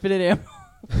with infinite ammo.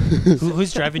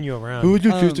 Who's driving you around? Who would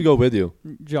you choose to go with you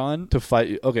John. to fight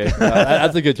you? Okay,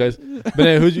 that's a good choice.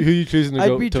 Banana, who you choosing to I'd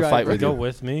go be to fight driver. with Go you?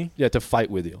 with me? Yeah, to fight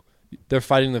with you. They're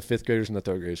fighting the fifth graders and the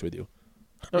third graders with you.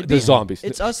 It'd The be- zombies.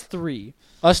 It's us 3.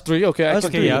 Us three. Okay, I Us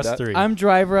can three. agree Okay, with us that. 3. I'm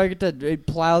driver. I get to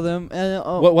plow them. And,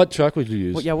 What truck would you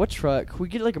use? Well, yeah, what truck? We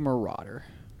get like a Marauder.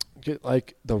 Get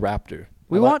like the Raptor.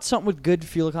 We I like- want something with good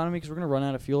fuel economy because we're going to run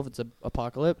out of fuel if it's an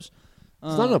apocalypse.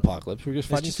 It's not an apocalypse. We're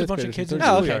just It's fighting just a fifth bunch of graders kids and in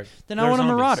third Oh, a graders. okay. schoolyard. Then I They're want a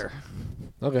zombies.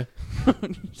 Marauder.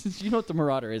 Okay, You know what the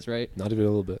Marauder is, right? not even a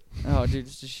little bit. Oh, dude,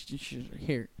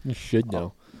 here. You should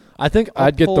know. I think I'll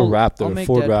I'd get the pull- Raptor, I'll a make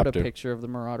Ford Dad put a Raptor. picture of the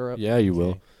Marauder up. Yeah, you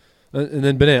will. And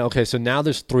then Banana. Okay, so now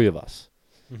there's 3 of us.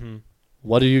 Mm-hmm.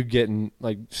 What are you getting?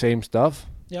 Like same stuff?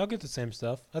 Yeah, I'll get the same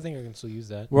stuff. I think I can still use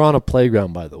that. We're on a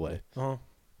playground, by the way, Uh-huh.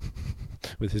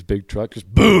 with his big truck,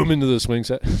 just boom into the swing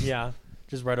set. Yeah,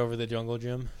 just right over the jungle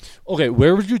gym. Okay,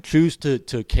 where would you choose to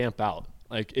camp out?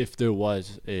 Like if there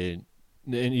was and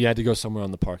you had to go somewhere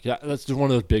on the park. Yeah, that's just one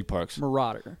of those big parks.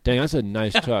 Marauder. Dang, that's a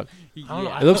nice truck. I don't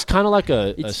know. It looks kind of like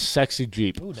a It's sexy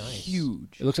Jeep. Oh, nice.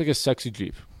 Huge. It looks like a sexy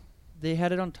Jeep. They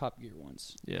had it on Top Gear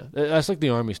once. Yeah, that's like the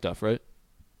army stuff, right?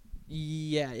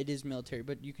 Yeah, it is military,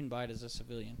 but you can buy it as a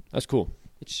civilian. That's cool.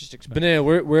 It's just expensive. Banana,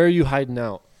 where are you hiding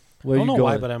out? Where I are don't you know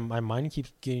going? why, but my mind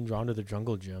keeps getting drawn to the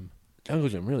jungle gym. Jungle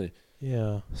gym, really?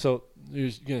 Yeah. So you're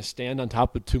just gonna stand on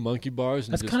top of 2 monkey bars?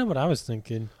 And That's kind of what I was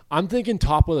thinking. I'm thinking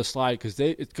top with a slide because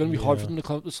it's gonna be hard for Yeah. them to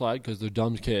climb up the slide because they're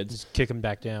dumb kids. Just kick them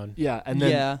back down. Yeah, and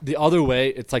then Yeah. the other way,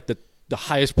 it's like the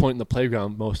highest point in the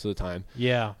playground most of the time.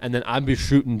 Yeah. And then I'd be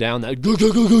shooting down that. Go,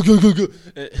 go, go, go, go, go, go.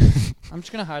 I'm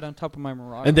just gonna hide on top of my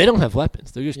Marauder. And they don't have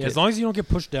weapons. They're just Yeah, as long as you don't get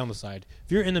pushed down the side.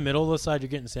 If you're in the middle of the side, you're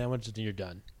getting sandwiched, then you're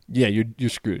done. yeah, you're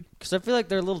screwed. Because I feel like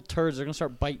they're little turds. They're gonna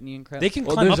start biting you and crap. They can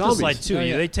Well, climb they're up the zombies. slide too. Oh,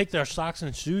 yeah. They take their socks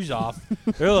and shoes off.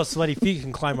 Their little sweaty feet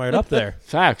can climb right up there.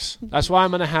 Facts. That's why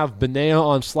I'm gonna have Benea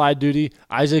on slide duty,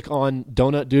 Isaac on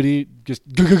donut duty. Just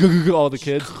go, go, go, go, go, all the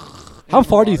kids. How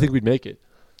far do you think we'd make it?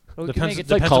 Well, we could Depends, make it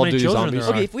like depends Call how of many Duty children zombies. there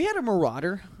are. Okay, if we had a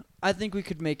Marauder, I think we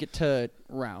could make it to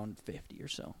round 50 or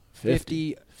so.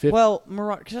 50. 50. Well,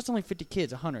 Marauder, because that's only 50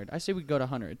 kids, 100. I say we go to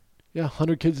 100. Yeah,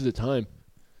 100 kids at a time.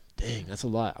 Dang, that's a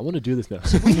lot. I want to do this now.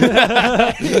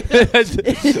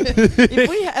 If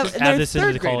we have, Just and add they're this into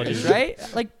third the Call of graders, Duty.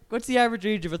 right? Like, what's the average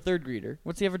age of a third grader?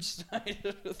 What's the average size of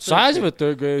a third Size of grader? a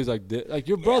third grader is like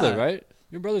your brother, Yeah. right?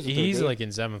 Your brother's a third He's grader. like in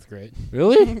 7th grade.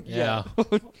 Really? Yeah.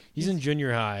 He's in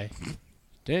junior high.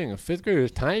 Dang, a 5th grader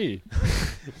is tiny.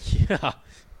 Yeah.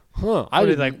 Huh? I I was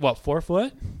would like, what, 4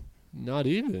 foot? not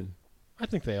even. I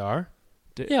think they are.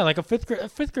 Da- Yeah, like a fifth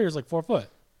grader is like 4 foot.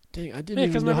 Dang, I Yeah, didn't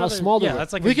 'cause even my know how brother- small they yeah, were.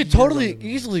 that's like we a could year totally younger than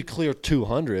me. easily clear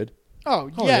 200. Oh,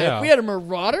 Oh, yeah. yeah. If we had a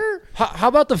Marauder? How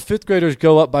about the 5th graders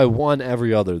go up by 1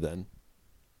 every other then?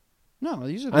 No,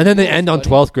 these are the And then they rules, end on buddy.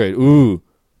 12th grade. Ooh.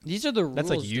 These are the rules, That's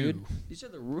like you. dude. These are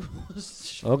the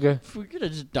rules. Okay. We're going to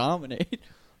just dominate.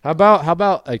 How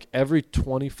about like every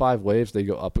 25 waves they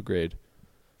go up a grade?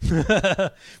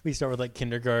 We start with like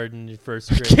kindergarten, first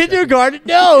grade. Kindergarten?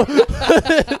 No.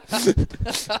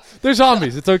 They're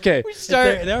zombies. It's okay. We They're,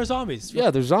 start. they're zombies.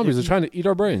 Yeah, they're zombies. They're trying to eat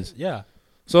our brains. Yeah.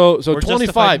 So We're justified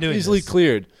 25 doing easily this.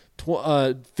 cleared.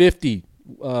 50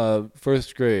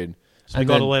 first grade. So we And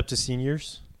go all then- the way up to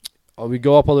seniors. We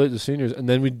go up all the way to seniors, and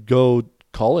then we go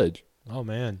college. Oh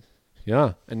man.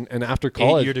 Yeah, and after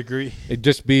college, 8-year degree. it'd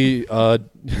just be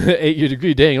 8-year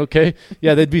degree. Dang, okay.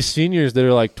 Yeah, they'd be seniors that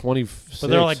are like 26. But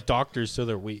they're like doctors, so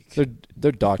they're weak.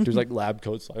 they're doctors, like lab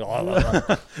coats.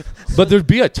 Like, but there'd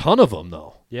be a ton of them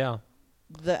though. Yeah.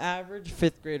 The average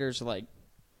fifth grader's like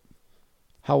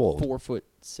How old? 4'7".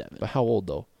 But how old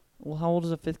though? Well, how old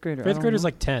is a fifth grader? I Fifth don't grader's know.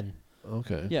 like 10.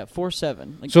 Okay. Yeah,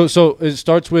 4'7". Like, So it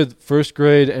starts with first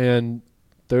grade and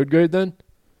third grade then,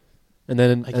 and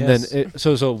then I then guess.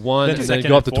 so one, Then and then you second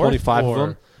go up to and fourth, 25 of or-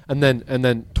 them, and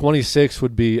then 26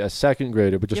 would be a second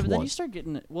grader, but yeah, just but then one. you start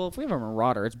getting well. If we have a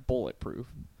Marauder, it's bulletproof.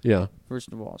 Yeah,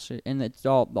 First of all, so, and it's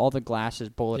all the glass is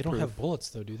They bulletproof. don't have bullets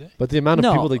though, do they? but the amount of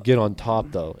No. people that get on top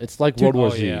though, it's like Dude, World War oh,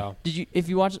 Z. yeah. Did you? If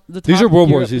you watch the These Top are World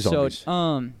Gear War Z episode,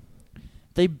 zombies.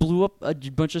 they blew up a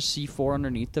bunch of C4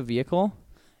 underneath the vehicle,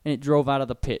 and it drove out of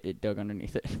the pit it dug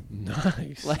underneath it.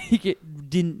 Nice. Like it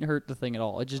didn't hurt the thing at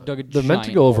all. It just dug a They're giant meant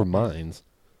to go over hole. mines.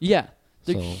 Yeah,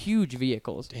 they're So- huge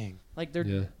vehicles. Dang. Like they're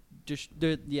Yeah. just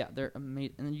they're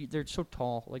amazing, and then they're so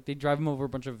tall. Like they drive him over a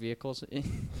bunch of vehicles.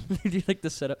 They do like the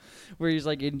setup where he's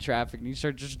like in traffic and you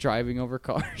start just driving over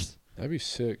cars. That'd be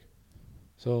sick.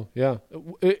 So yeah,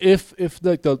 if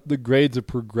like the grades are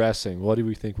progressing, what do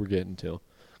we think we're getting to?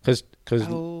 Because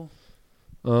Oh,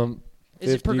 um, is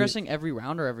it 50 progressing every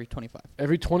round or every 25?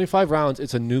 every 25 rounds,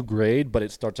 it's a new grade, but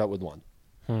it starts out with 1.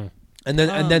 And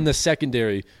then the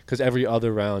secondary, because every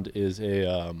other round is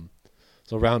a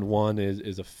so round 1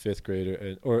 is a 5th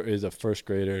grader or is a first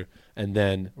grader, and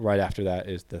then right after that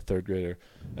is the 3rd grader,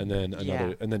 and then another,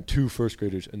 Yeah. and then 2 first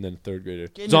graders, and then 3rd grader.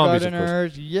 Zombies, of course.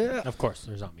 Kindergarteners, yeah. Of course,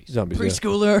 they're zombies. Zombies. Yeah.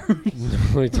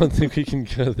 Preschooler. I don't think we can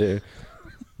go there.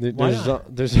 Why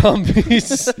There's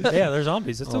zombies. Yeah, they're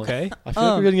zombies. It's Oh. okay. I feel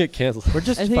like we're gonna get canceled. We're I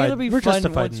think justified. it'll be We're fun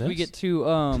justified once in we this. get to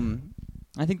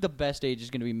I think the best age is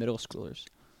going to be middle schoolers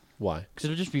Why? because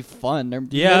it'll just be fun. They're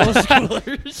Yeah. middle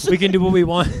schoolers. We can do what we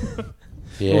want.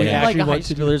 Yeah. Or Yeah. like actually high want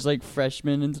to do- schoolers, like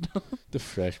freshmen and stuff. The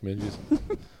freshmen. Just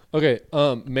okay.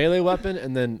 Melee weapon,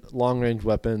 and then long range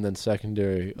weapon, and then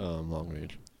secondary long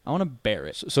range. I want to bear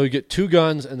it. So you get 2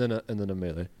 guns and then a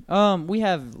melee. We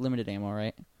have limited ammo,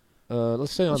 right?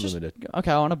 Let's say Let's just- unlimited.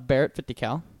 Okay, I want a Barrett 50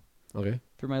 cal Okay.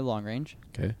 for my long range,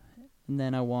 Okay. and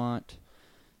then I want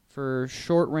for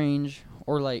short range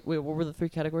or like wait, what were the 3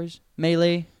 categories?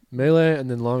 Melee, Melee, and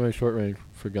then long range, short range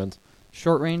for guns.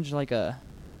 short range like a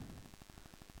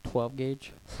 12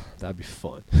 gauge. That'd be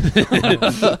fun.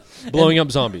 Blowing up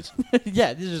zombies.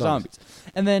 Yeah, these are Zombies. zombies.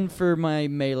 And then for my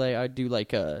melee, I do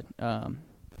like a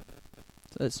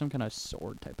some kind of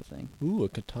sword type of thing. Ooh, a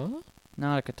katana.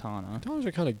 Not a katana. Katanas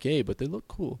are kind of gay, but they look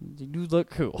cool. They do look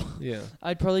cool. Yeah.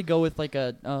 I'd probably go with like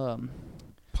a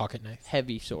Pocket knife.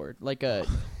 heavy sword, like a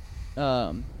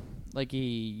like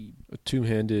a. A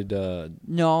two-handed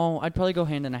No, I'd probably go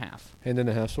hand and a half. hand and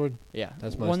a half sword. Yeah,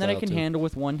 That's my one that I style, can too. handle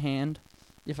with one hand,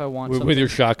 if I want. With your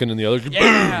shotgun in the other.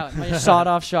 yeah, my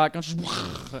sawed-off shotgun.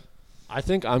 I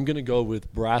think I'm gonna go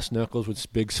with brass knuckles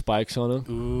with big spikes on them.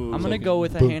 Ooh. I'm gonna like go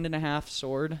with a boom. hand and a half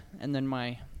sword, and then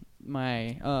my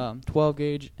 12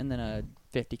 gauge, and then a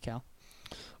 50 cal.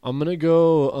 I'm gonna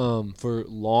go for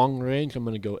long range. I'm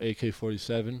gonna go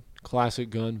AK-47, classic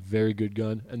gun, very good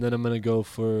gun, and then I'm gonna go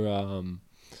for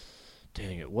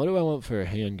dang it, what do I want for a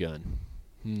handgun?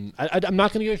 I'm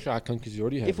not gonna get a shotgun because you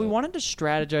already have. If we that. wanted to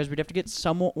strategize, we'd have to get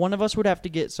one of us would have to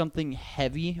get something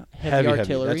heavy heavy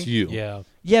artillery. That's you. Yeah.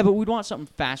 Yeah, but we'd want something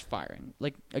fast firing,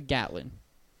 like a Gatlin.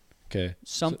 Okay.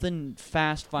 Something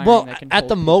fast firing. Well, that can at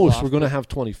the hold people most, off we're gonna with- have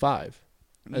 25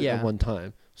 Yeah. at one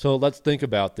time. So let's think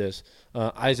about this.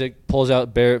 Isaac pulls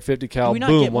out Barrett 50 cal. Do we not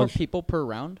boom. get more one people per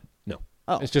round? No.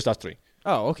 Oh. It's just us three.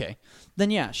 Oh, okay. Then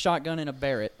yeah, shotgun and a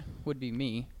Barrett would be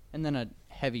me, and then a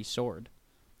heavy sword.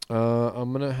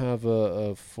 I'm gonna have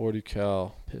a 40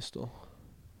 cal pistol.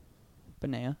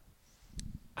 Benea.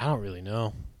 I don't really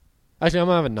know. Actually, I'm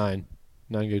gonna have a 9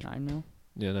 gauge. 9 mil.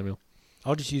 Yeah, 9 mil.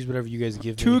 I'll just use whatever you guys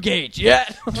give me. 2 gauge. Yeah.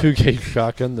 2 gauge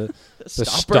shotgun. The Stopper.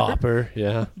 stopper.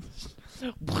 Yeah.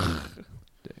 Dang,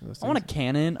 those I want a things-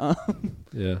 cannon.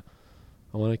 Yeah.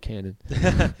 I want a cannon. Just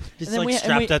And then like we- strap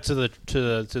and we- that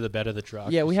to the bed of the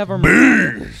truck. Yeah, we have our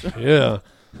Yeah.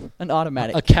 an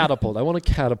automatic. A catapult. I want a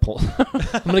catapult.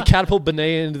 I'm gonna catapult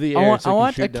Benea into the air. I so he can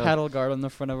want a shoot down. cattle guard on the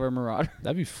front of our Marauder,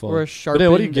 That'd be fun. or a Benea,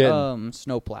 sharpened what are you getting?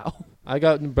 snowplow. I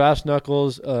got brass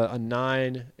knuckles, a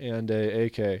 9, and a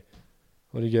AK.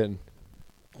 What are you getting?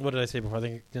 What did I say before?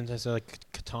 Didn't I say like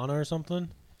katana or something?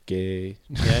 Gay.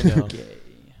 Yeah, I know. Okay.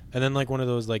 And then like one of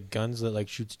those like guns that like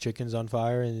shoots chickens on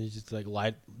fire and you just like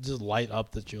light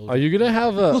up the children. Are you gonna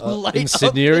have Light a up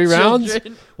incendiary the rounds?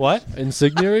 children. What?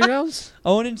 Incendiary rounds? I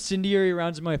want incendiary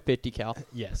rounds in my 50 cal.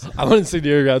 Yes. I want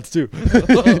incendiary rounds too.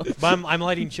 But I'm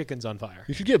lighting chickens on fire.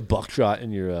 You should get buckshot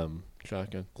in your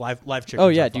shotgun. Live chickens. Oh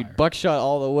yeah, on dude, fire. buckshot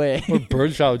all the way. Or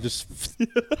birdshot would just.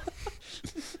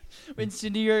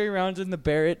 Incendiary rounds in the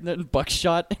Barrett, and then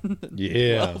buckshot in the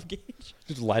Yeah. 12 gauge.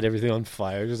 Just light everything on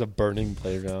fire. Just a burning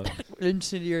playground.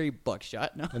 Incendiary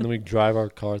buckshot. No. And then we drive our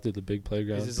car through the big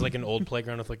playground. This is like an old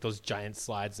playground with like those giant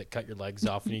slides that cut your legs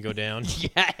off when you go down.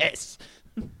 Yes.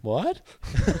 What?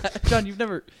 John, you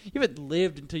haven't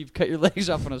lived until you've cut your legs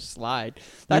off on a slide.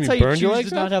 That's mean how you burned your choose legs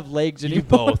to not off? have legs You do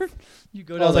anymore. both. You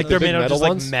go Oh, down like They're the made big out of just metal like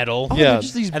ones? metal. Oh, Yeah. they're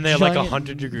just these And they're like giant-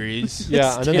 100 degrees.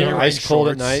 Yeah, and then they're They're ice cold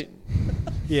at shorts. night.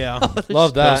 Yeah.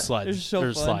 Love that. Those slides. They're so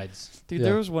Those fun. slides. Dude, Yeah.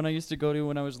 there was one I used to go to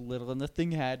when I was little, and the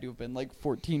thing had to have been like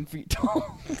 14 feet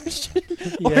tall.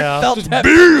 Or Yeah. it felt that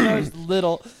big when I was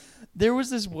little. There was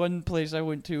this one place I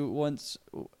went to once,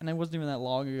 and it wasn't even that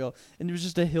long ago, and it was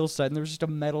just a hillside, and there was just a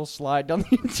metal slide down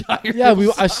the entire Yeah,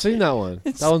 hillside. I've seen that one.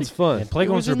 It's That one's fun. And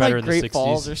playgrounds it were was better in, in like, the Great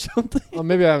Falls 60s. or something. Well,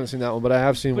 maybe I haven't seen that one, but I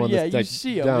have seen But one yeah, that's you like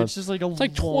see them. down. It's just like a It's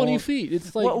like 20 long- feet.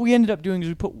 It's like what we ended up doing is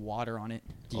we put water on it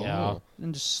Yeah. Oh.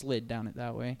 and just slid down it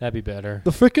that way. That'd be better.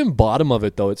 The freaking bottom of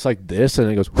it though. It's like this,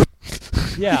 and it goes.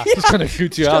 Yeah. Just kind of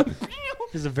shoots you out.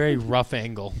 It's a very rough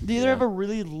angle. They either Yeah. have a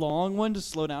really long one to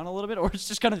slow down a little bit, or it's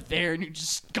just kind of there and you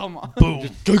just come on. Boom.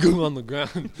 Go on the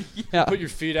ground. Yeah. Put your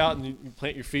feet out and you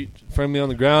plant your feet firmly on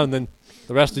the ground, and then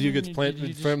the rest of you gets You planted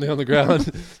just- firmly on the ground.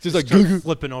 Just like Start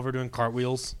flipping over doing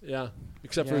cartwheels. yeah.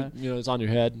 Except Yeah. for it's on your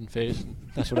head and face.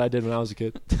 That's what I did when I was a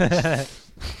kid.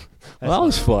 That Well, that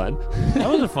was fun.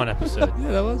 was a fun episode.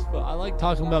 Yeah, that was fun. I like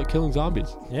talking about killing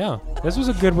zombies. Yeah. This was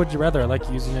a good Would You Rather. I like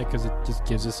using it because it just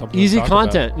gives us something Easy to talk about.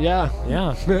 content. Yeah.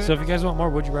 Yeah. So if you guys want more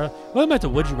Would You Rather, well, I'm at the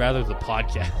Would You Rather the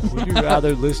podcast. Would you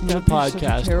rather listen to a That'd be such a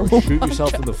podcast or terrible shoot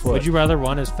yourself in the foot? Would you rather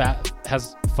one has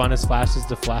fun as Flash as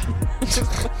the Flash?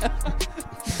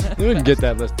 They wouldn't get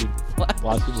that unless they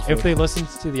watched it before. If they listened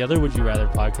to the other Would You Rather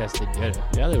podcast, they'd get it.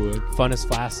 Yeah, they would. Fun as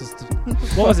fast as the,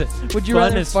 what was it? Would you Fun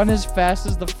rather as- fun as fast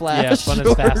as the Flash? Yeah, fun or-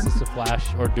 as fast as the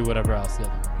Flash, or do whatever else the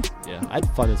other one. Yeah, I'd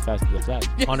fun as fast as the flash.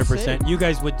 100%. You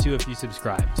guys would too if you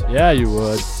subscribed Yeah, you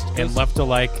would. and left a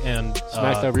like and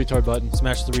Smash that retard button.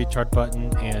 smash the retard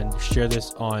button and share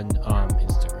this on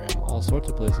Instagram. All sorts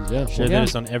of places, yeah. Share Yeah.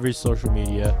 this on every social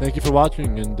media. Thank you for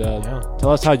watching, and Yeah.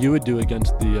 tell us how you would do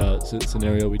against the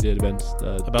scenario we did against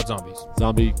About zombies,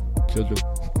 zombie children.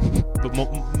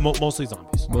 but mostly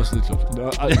zombies. Mostly children.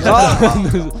 No,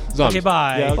 zombies. Okay,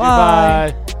 bye. Yeah, okay,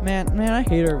 Bye. bye. Man, I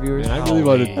hate our viewers. Man, I really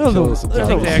wanted to Oh, kill some I think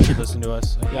zombies. they actually listen to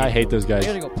us. Yeah, I hate those guys.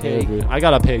 I gotta go pig. I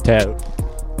gotta pay too.